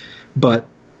map. But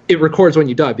it records when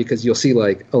you die because you'll see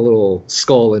like a little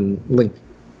skull and Link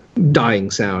dying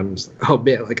sound. Oh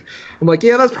man, I'm like,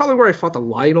 yeah, that's probably where I fought the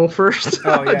Lionel first.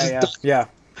 Oh yeah.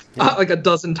 Like a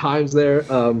dozen times there.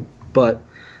 But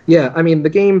yeah, I mean the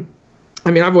game. I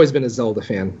mean, I've always been a Zelda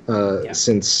fan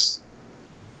since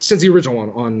the original one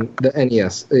on the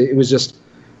NES. It was just,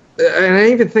 and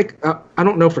I even think I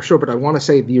don't know for sure, but I want to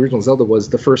say the original Zelda was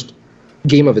the first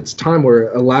game of its time where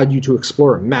it allowed you to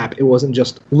explore a map. It wasn't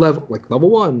just level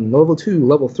 1, level 2,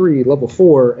 level 3, level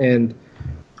 4, and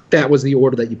that was the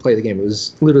order that you play the game. It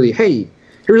was literally, hey,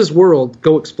 here's this world,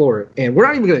 go explore it, and we're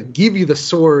not even going to give you the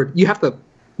sword. You have to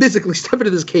physically step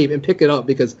into this cave and pick it up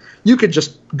because you could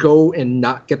just go and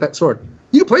not get that sword.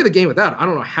 You can play the game without it. I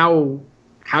don't know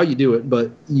how you do it, but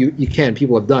you can.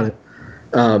 People have done it.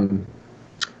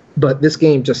 But this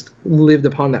game just lived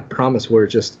upon that promise where it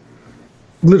just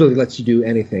literally lets you do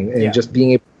anything, and just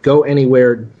being able to go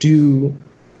anywhere, do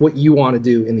what you want to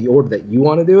do in the order that you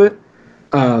want to do it,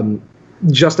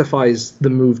 justifies the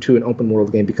move to an open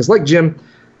world game. Because like Jim,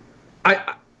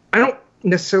 I don't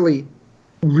necessarily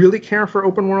really care for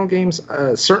open world games.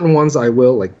 Certain ones I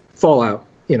will, like Fallout.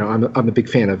 I'm a big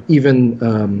fan of. Even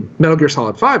Metal Gear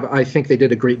Solid 5, I think they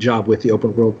did a great job with the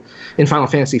open world. In Final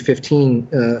Fantasy 15,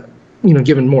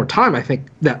 given more time, I think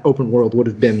that open world would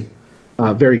have been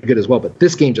very good as well. But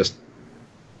this game just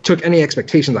took any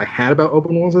expectations I had about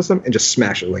open world system and just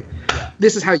smashed it. Like,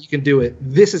 this is how you can do it.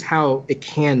 This is how it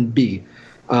can be,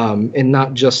 and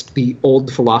not just the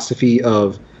old philosophy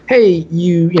of, hey,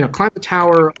 you climb the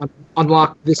tower,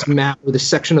 unlock this map or this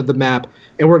section of the map,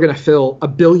 and we're going to fill a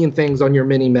billion things on your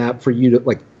mini map for you to,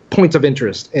 like, points of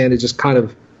interest. And it's just kind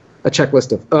of a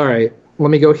checklist of, all right, let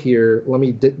me go here, let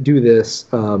me do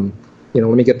this, let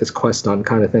me get this quest done,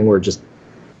 kind of thing, where just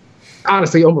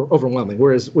honestly overwhelming.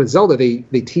 Whereas with Zelda,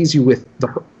 they tease you with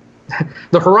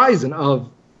the horizon of,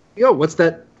 what's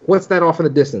that off in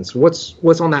the distance?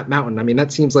 What's on that mountain? I mean,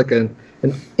 that seems like an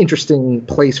interesting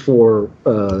place for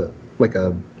like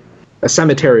a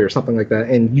cemetery or something like that,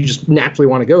 and you just naturally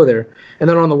want to go there. And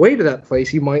then on the way to that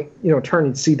place, you might turn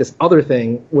and see this other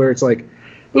thing where it's like,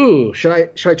 ooh, should I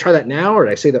try that now, or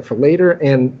did I save that for later?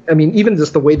 And I mean, even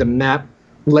just the way the map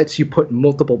lets you put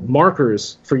multiple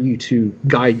markers for you to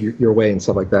guide your way and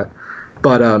stuff like that.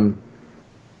 But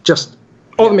just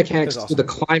all the mechanics, awesome. The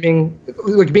climbing,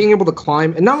 like being able to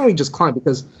climb, and not only just climb,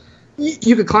 because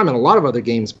you could climb in a lot of other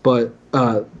games, but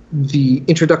the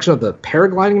introduction of the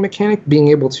paragliding mechanic, being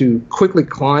able to quickly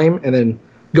climb and then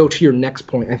go to your next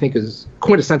point, I think is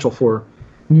quintessential for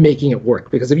making it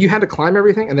work. Because if you had to climb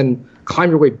everything and then climb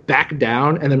your way back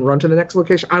down and then run to the next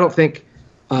location, I don't think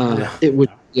it would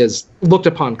be as looked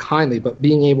upon kindly. But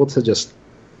being able to just,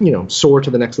 soar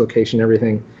to the next location and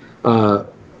everything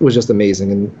was just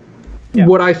amazing. And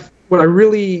what I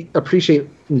really appreciate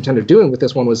Nintendo doing with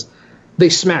this one was they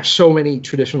smashed so many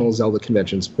traditional Zelda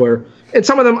conventions. And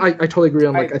some of them I totally agree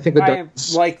on. Like I think I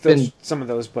like those, some of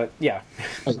those, but yeah.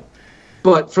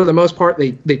 But for the most part,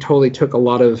 they totally took a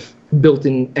lot of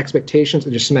built-in expectations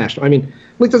and just smashed them. I mean,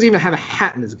 Link doesn't even have a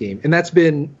hat in this game, and that's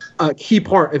been a key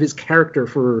part of his character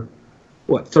for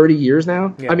 30 years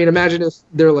now. Yeah. I mean, imagine if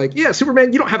they're like, yeah,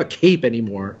 Superman, you don't have a cape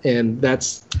anymore, and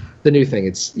that's the new thing.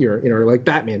 It's like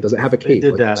Batman doesn't have a cape. They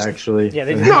did that actually. Yeah,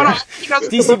 they did. No,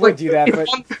 DC would do that, but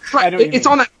it's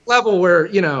on that level where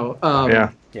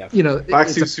Black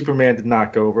Suit Superman did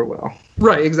not go over well.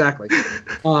 Right, exactly.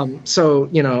 So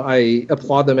I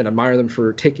applaud them and admire them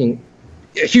for taking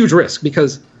a huge risk,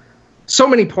 because so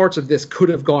many parts of this could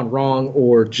have gone wrong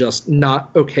or just not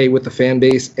okay with the fan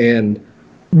base and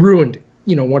ruined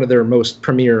one of their most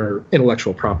premier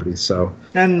intellectual properties. So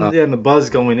and the buzz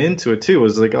going into it too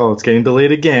was like, oh, it's getting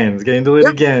delayed again. It's getting delayed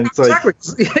again. It's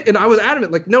exactly. And I was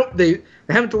adamant, like, nope, they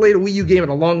haven't delayed a Wii U game in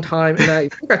a long time. And I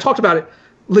think I talked about it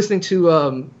listening to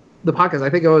the podcast. I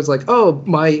think I was like, oh,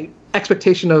 my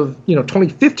expectation of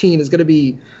 2015 is going to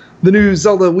be the new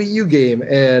Zelda Wii U game,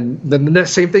 and then the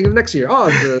same thing the next year. Oh,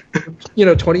 the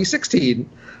 2016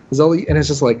 Zelda, and it's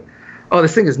just like, oh,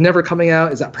 this thing is never coming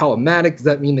out. Is that problematic? Does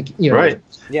that mean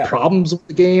problems with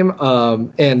the game?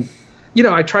 And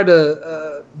I try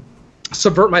to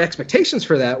subvert my expectations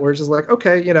for that, where it's just like,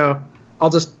 okay, I'll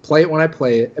just play it when I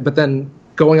play it. But then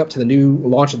going up to the new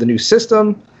launch of the new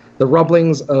system, the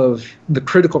rumblings of the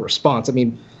critical response. I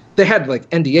mean, they had like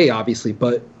NDA obviously,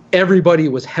 but everybody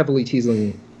was heavily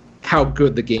teasing how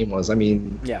good the game was. I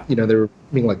mean, they were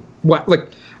being like, what? Like,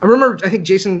 I remember, I think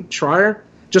Jason Schreier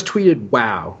just tweeted,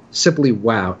 wow, simply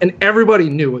wow. And everybody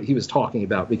knew what he was talking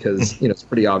about because, it's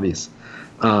pretty obvious.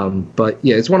 But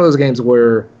yeah, it's one of those games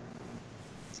where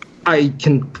I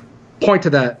can point to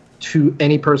that to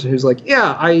any person who's like,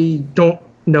 yeah, I don't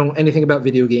know anything about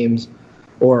video games,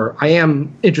 or I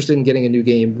am interested in getting a new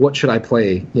game. What should I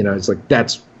play? It's like,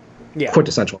 that's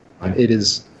quintessential. It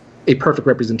is a perfect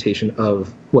representation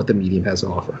of what the medium has to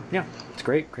offer. Yeah, it's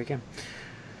great game.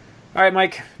 All right,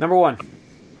 Mike, number one.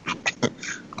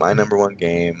 My number one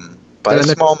game, by a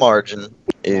small margin,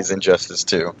 is Injustice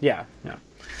 2. Yeah.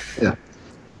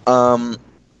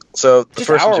 So the just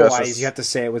first hour-wise, Injustice, you have to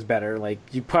say it was better. Like,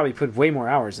 you probably put way more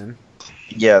hours in.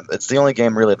 Yeah, it's the only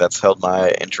game really that's held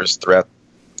my interest throughout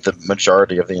the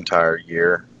majority of the entire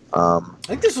year. I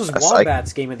think this was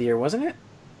Wombat's Game of the Year, wasn't it?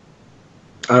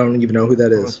 I don't even know who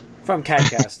that is. From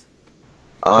Cadcast.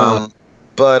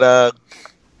 But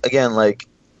again, like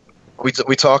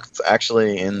we talked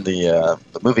actually in the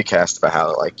movie cast about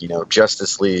how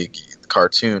Justice League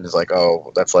cartoon is like,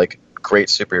 oh, that's like great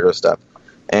superhero stuff,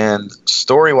 and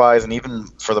story wise, and even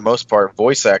for the most part,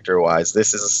 voice actor wise,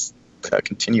 this is a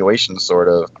continuation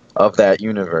sort of that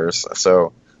universe.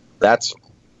 So that's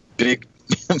big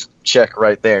check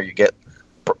right there. You get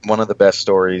one of the best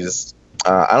stories.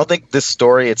 I don't think this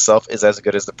story itself is as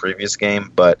good as the previous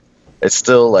game, but it's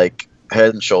still like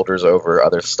head and shoulders over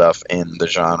other stuff in the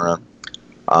genre.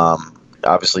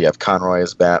 Obviously, you have Conroy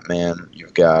as Batman.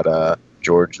 You've got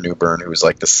George Newbern, who's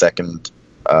like the second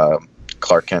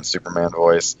Clark Kent Superman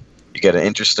voice. You get an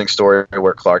interesting story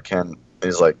where Clark Kent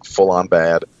is like full on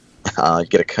bad. You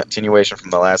get a continuation from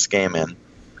the last game, and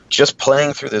just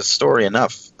playing through this story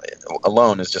enough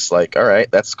alone is just like, all right,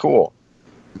 that's cool.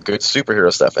 Good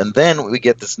superhero stuff. And then we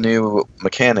get this new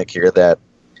mechanic here that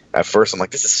at first I'm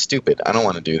like, this is stupid. I don't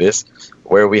want to do this.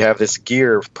 Where we have this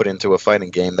gear put into a fighting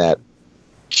game that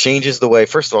changes the way,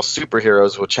 first of all,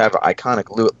 superheroes, which have iconic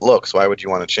looks, why would you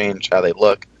want to change how they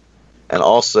look? And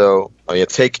also, you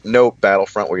take note,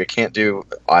 Battlefront, where you can't do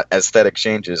aesthetic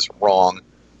changes, wrong.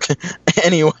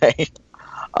 Anyway,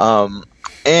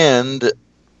 and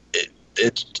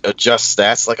it adjusts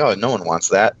stats like, oh, no one wants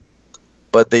that.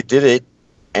 But they did it,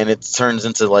 and it turns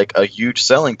into like a huge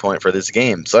selling point for this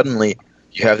game. Suddenly,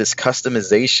 you have this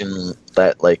customization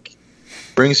that like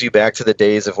brings you back to the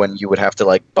days of when you would have to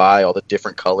like buy all the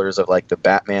different colors of like the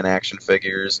Batman action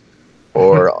figures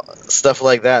or stuff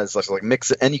like that. It's like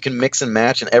mix it, and you can mix and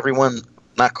match, and everyone,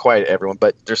 not quite everyone,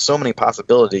 but there's so many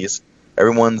possibilities.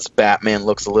 Everyone's Batman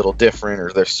looks a little different,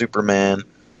 or their Superman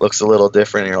looks a little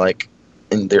different, and you're like,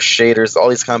 and their shaders, all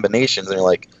these combinations, and you're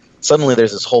like, suddenly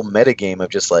there's this whole metagame of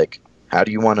just like, how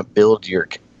do you want to build your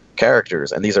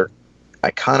characters? And these are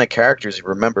iconic characters you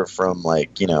remember from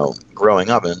like, growing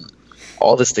up, and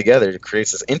all this together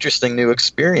creates this interesting new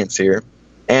experience here.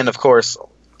 And of course,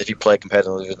 if you play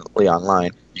competitively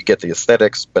online, you get the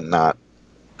aesthetics, but not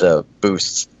the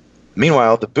boosts.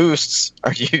 Meanwhile, the boosts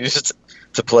are used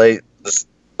to play this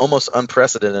almost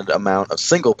unprecedented amount of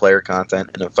single-player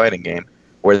content in a fighting game,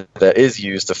 where that is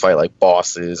used to fight like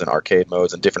bosses and arcade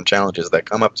modes and different challenges that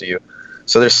come up to you.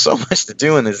 So there's so much to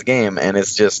do in this game, and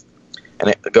it's just, and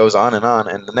it goes on.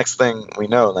 And the next thing we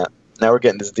know, that now we're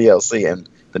getting this DLC, and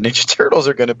the Ninja Turtles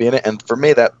are going to be in it. And for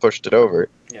me, that pushed it over.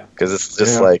 Yeah. Because it's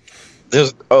just like,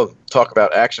 talk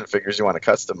about action figures you want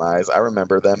to customize. I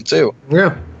remember them too.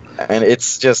 Yeah. And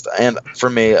it's just, and for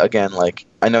me, again, like,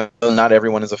 I know not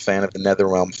everyone is a fan of the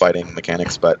NetherRealm fighting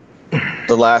mechanics, but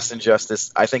the last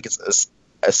Injustice, I think its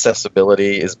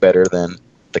accessibility is better than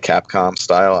the Capcom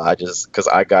style. Because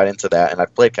I got into that, and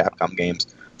I've played Capcom games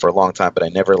for a long time, but I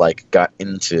never, like, got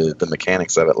into the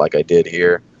mechanics of it like I did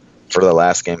here for the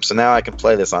last game. So now I can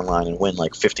play this online and win,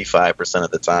 like, 55%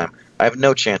 of the time. I have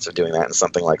no chance of doing that in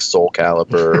something like Soul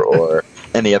Calibur or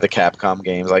any other Capcom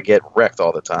games. I get wrecked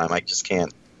all the time. I just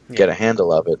can't get a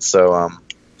handle of it. So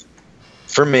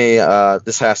for me,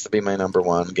 this has to be my number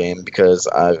one game because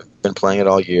I've been playing it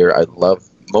all year. I love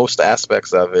most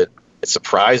aspects of it. It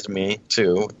surprised me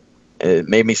too. It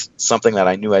made me something that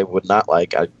I knew I would not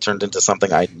like. I turned into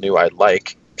something I knew I'd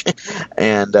like.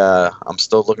 And I'm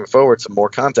still looking forward to more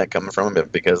content coming from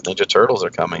it because Ninja Turtles are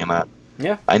coming, and that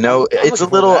I know it's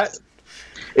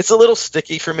a little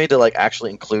sticky for me to like actually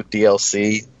include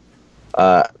DLC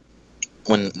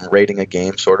when rating a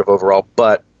game sort of overall,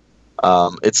 but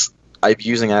I'm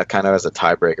using that kind of as a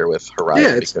tiebreaker with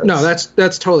Horizon. Yeah,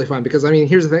 that's totally fine because I mean,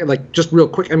 here's the thing, like just real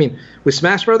quick, I mean, with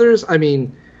Smash Brothers, I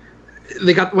mean,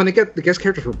 when they get the guest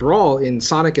characters for Brawl in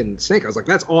Sonic and Snake, I was like,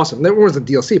 that's awesome. That wasn't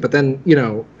DLC, but then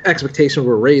expectations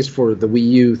were raised for the Wii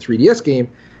U 3DS game,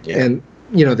 and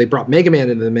they brought Mega Man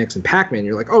into the mix and Pac-Man.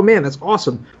 You're like, oh man, that's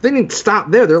awesome. They didn't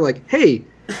stop there. They're like, hey,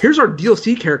 here's our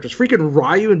DLC characters. Freaking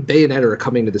Ryu and Bayonetta are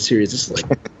coming to the series. It's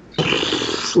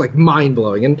like mind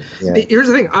blowing. And here's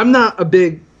the thing: I'm not a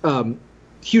big,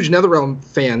 huge NetherRealm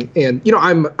fan, and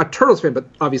I'm a Turtles fan, but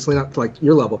obviously not to like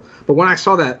your level. But when I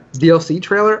saw that DLC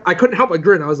trailer, I couldn't help but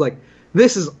grin. I was like,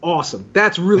 this is awesome.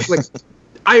 That's really like.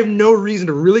 I have no reason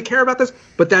to really care about this,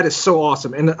 but that is so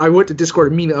awesome. And I went to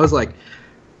Discord immediately. I was like,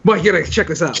 Mike, you gotta check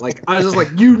this out. Like, I was just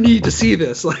like, you need to see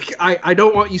this. Like, I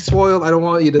don't want you spoiled. I don't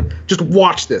want you to just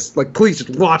watch this. Like, please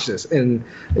just watch this. And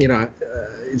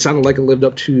it sounded like it lived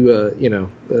up to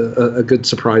a good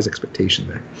surprise expectation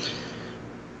there.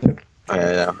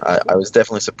 I was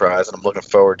definitely surprised, and I'm looking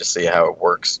forward to see how it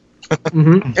works.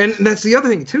 Mm-hmm. And that's the other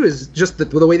thing too, is just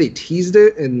the way they teased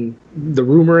it and the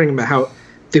rumoring about how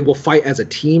they will fight as a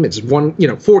team. It's one,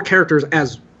 4 characters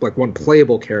as like one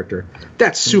playable character.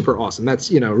 That's super awesome.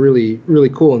 That's really, really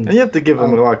cool. And you have to give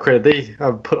them a lot of credit. They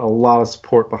have put a lot of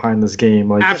support behind this game.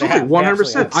 Like absolutely,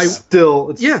 100%.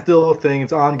 It's still a thing.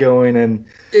 It's ongoing, and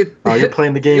you're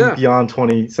playing the game beyond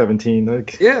 2017.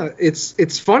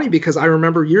 It's funny because I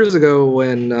remember years ago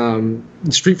when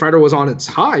Street Fighter was on its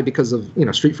high because of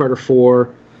Street Fighter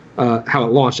 4, how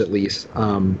it launched at least,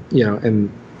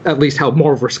 and at least how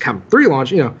Marvel vs. Capcom 3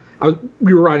 launched.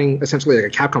 We were riding essentially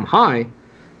like a Capcom high.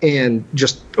 And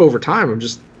just over time,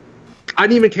 I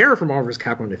didn't even care for Marvel vs.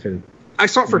 Capcom Infinite. I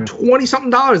saw it for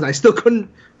 $20-something, and I still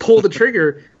couldn't pull the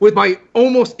trigger with my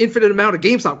almost infinite amount of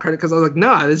GameStop credit because I was like,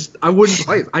 nah, I wouldn't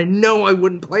play this. I know I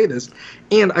wouldn't play this.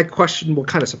 And I questioned what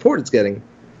kind of support it's getting.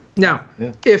 Now,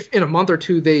 if in a month or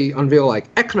two they unveil like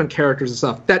X-Men characters and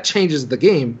stuff, that changes the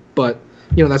game. But,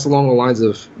 that's along the lines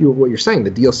of what you're saying.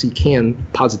 The DLC can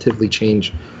positively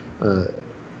change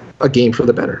a game for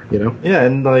the better, Yeah,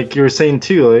 and like you were saying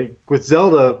too, like with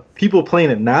Zelda, people playing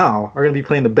it now are going to be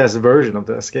playing the best version of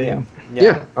this game.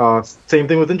 Same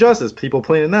thing with Injustice. People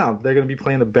playing it now, they're going to be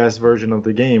playing the best version of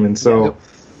the game, and so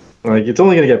like it's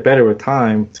only going to get better with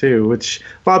time too. Which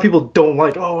a lot of people don't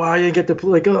like. Oh, I didn't get to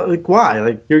play. Like why?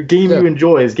 Like your game you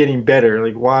enjoy is getting better.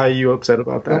 Like why are you upset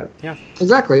about that? Yeah,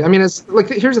 exactly. I mean, it's like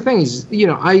here's the thing: is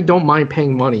I don't mind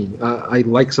paying money. I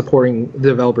like supporting the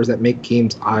developers that make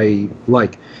games I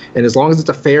like. And as long as it's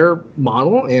a fair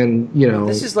model, and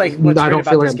this is like what's great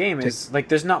about this game is like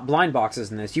there's not blind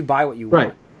boxes in this. You buy what you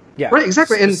want. Yeah. Right.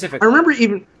 Exactly. And I remember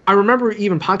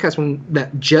even podcasts when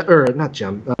that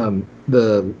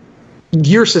the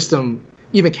Gear system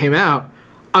even came out.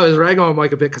 I was ragging on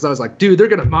Mike a bit because I was like, dude, they're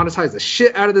gonna monetize the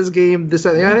shit out of this game, this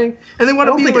and that thing, and they want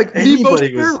to be like the most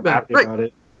fair about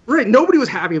it. Right. Nobody was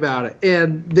happy about it,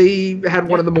 and they had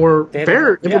one of the more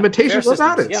fair implementations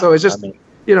about it. So it's just.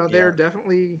 They're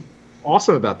definitely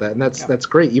awesome about that, and that's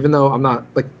great. Even though I'm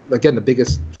not the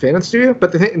biggest fan of the studio,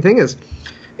 but the thing is,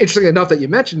 interesting enough that you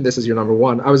mentioned this as your number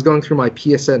one. I was going through my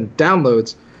PSN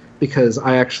downloads, because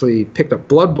I actually picked up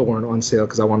Bloodborne on sale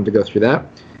because I wanted to go through that.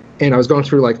 And I was going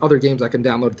through like other games I can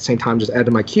download at the same time, just add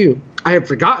to my queue. I had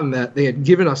forgotten that they had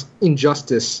given us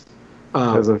Injustice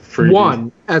As a freebie.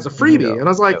 1 as a freebie. Yeah. And I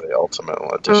was like, the ultimate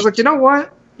one. I was like, you know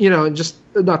what? You know, just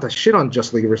not to shit on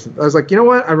Just League. I was like, you know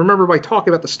what? I remember by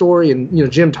talking about the story and, you know,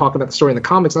 Jim talking about the story in the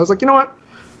comics. And I was like, you know what?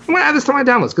 I'm going to add this to my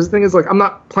downloads. Because the thing is, like, I'm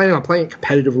not planning on playing it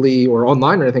competitively or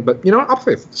online or anything. But, you know what? I'll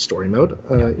play story mode.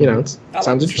 You know, it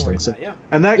sounds interesting. So, Yeah.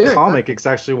 And that comic is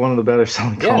actually one of the better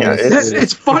selling Yeah, comics.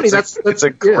 it's funny. It's a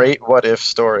great what if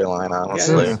storyline,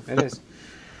 honestly. Yeah, it is.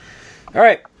 All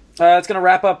right. It's going to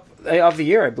wrap up of the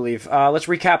year, I believe. Let's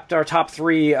recap our top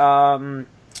 3.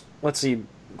 Let's see.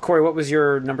 Corey, what was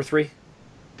your number 3?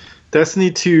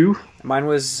 Destiny 2. Mine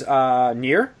was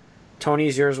Nier.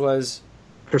 Tony's, yours was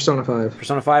Persona 5.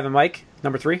 Persona 5. And Mike,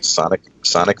 number 3?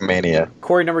 Sonic Mania.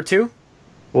 Corey, number 2?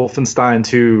 Wolfenstein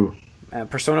 2.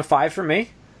 Persona 5 for me.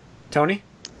 Tony?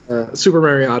 Super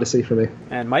Mario Odyssey for me.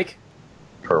 And Mike?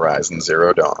 Horizon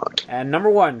Zero Dawn. And number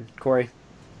 1, Corey?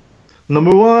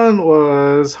 Number 1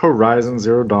 was Horizon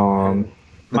Zero Dawn.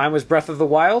 Mine was Breath of the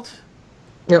Wild.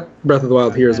 Yep, Breath of the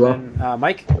Wild here as well. Then,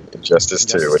 Mike? Injustice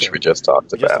 2, which 2. we just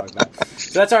talked about.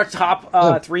 So that's our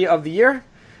top 3 of the year.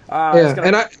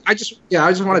 And I just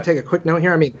want to take a quick note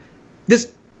here. I mean,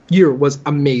 this year was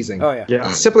amazing. Oh,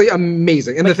 yeah. Simply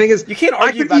amazing. And the thing is, you can't argue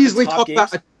I could about the easily top talk games.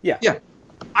 about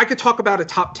I could talk about a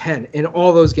top 10, and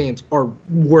all those games are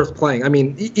worth playing. I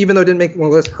mean, even though it didn't make one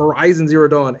list, Horizon Zero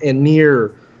Dawn and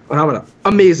Nier,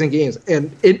 amazing games.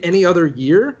 And in any other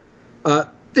year,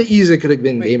 they easily could have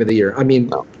been Game of the Year. I mean,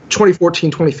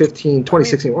 2014, 2015,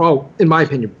 2016 were all, in my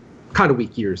opinion, kind of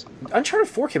weak years. Uncharted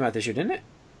 4 came out this year, didn't it?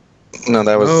 No,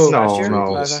 that was Last year?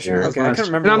 no. Last year? Okay, I couldn't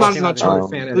remember. And I'm what not came an out this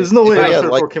Uncharted year. fan. There's no way Yeah,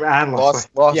 Uncharted like 4 came out.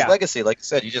 Lost Yeah. Legacy, like I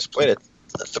said, you just played it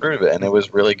through it, and it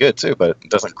was really good too. But it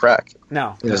doesn't crack.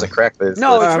 No. It doesn't crack. No, it's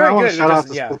I very want good. to shout It out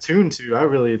to doesn't- Splatoon 2. I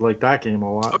really like that game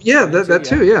a lot. Yeah, that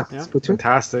too, yeah. Splatoon.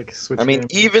 Fantastic. Switch I mean,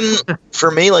 game. even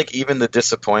for me, like even the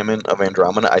disappointment of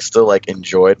Andromeda, I still like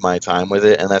enjoyed my time with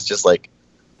it, and that's just like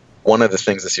one of the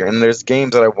things this year. And there's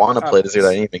games that I want to play this year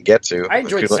that I didn't even get to. I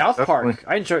enjoyed People- South Park. Definitely.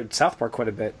 I enjoyed South Park quite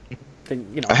a bit.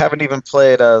 You know, I haven't even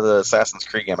played the Assassin's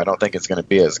Creed game. I don't think it's going to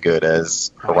be as good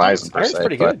as Horizon I per heard it's se.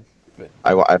 pretty But good.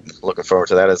 I'm looking forward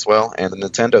to that as well. And the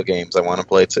Nintendo games I want to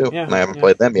play too, Yeah, and I haven't yeah.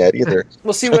 played them yet either.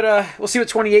 We'll see what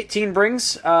 2018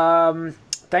 brings.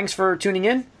 Thanks for tuning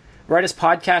in. Write us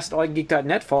podcast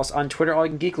allycangeek.net. Follow us on Twitter,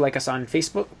 allycangeek. Like us on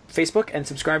Facebook, and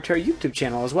subscribe to our YouTube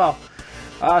channel as well.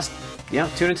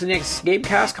 Tune into the next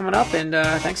Gamecast coming up, and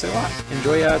thanks a lot.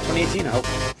 Enjoy 2018, I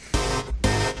hope.